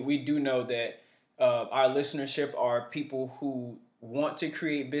page. Yeah. We do know that our listenership are people who want to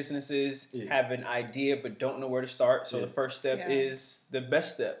create businesses, have an idea, but don't know where to start. So the first step is the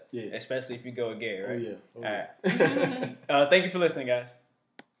best step, especially if you go with Gary, right? Oh, yeah. All right. Thank you for listening, guys.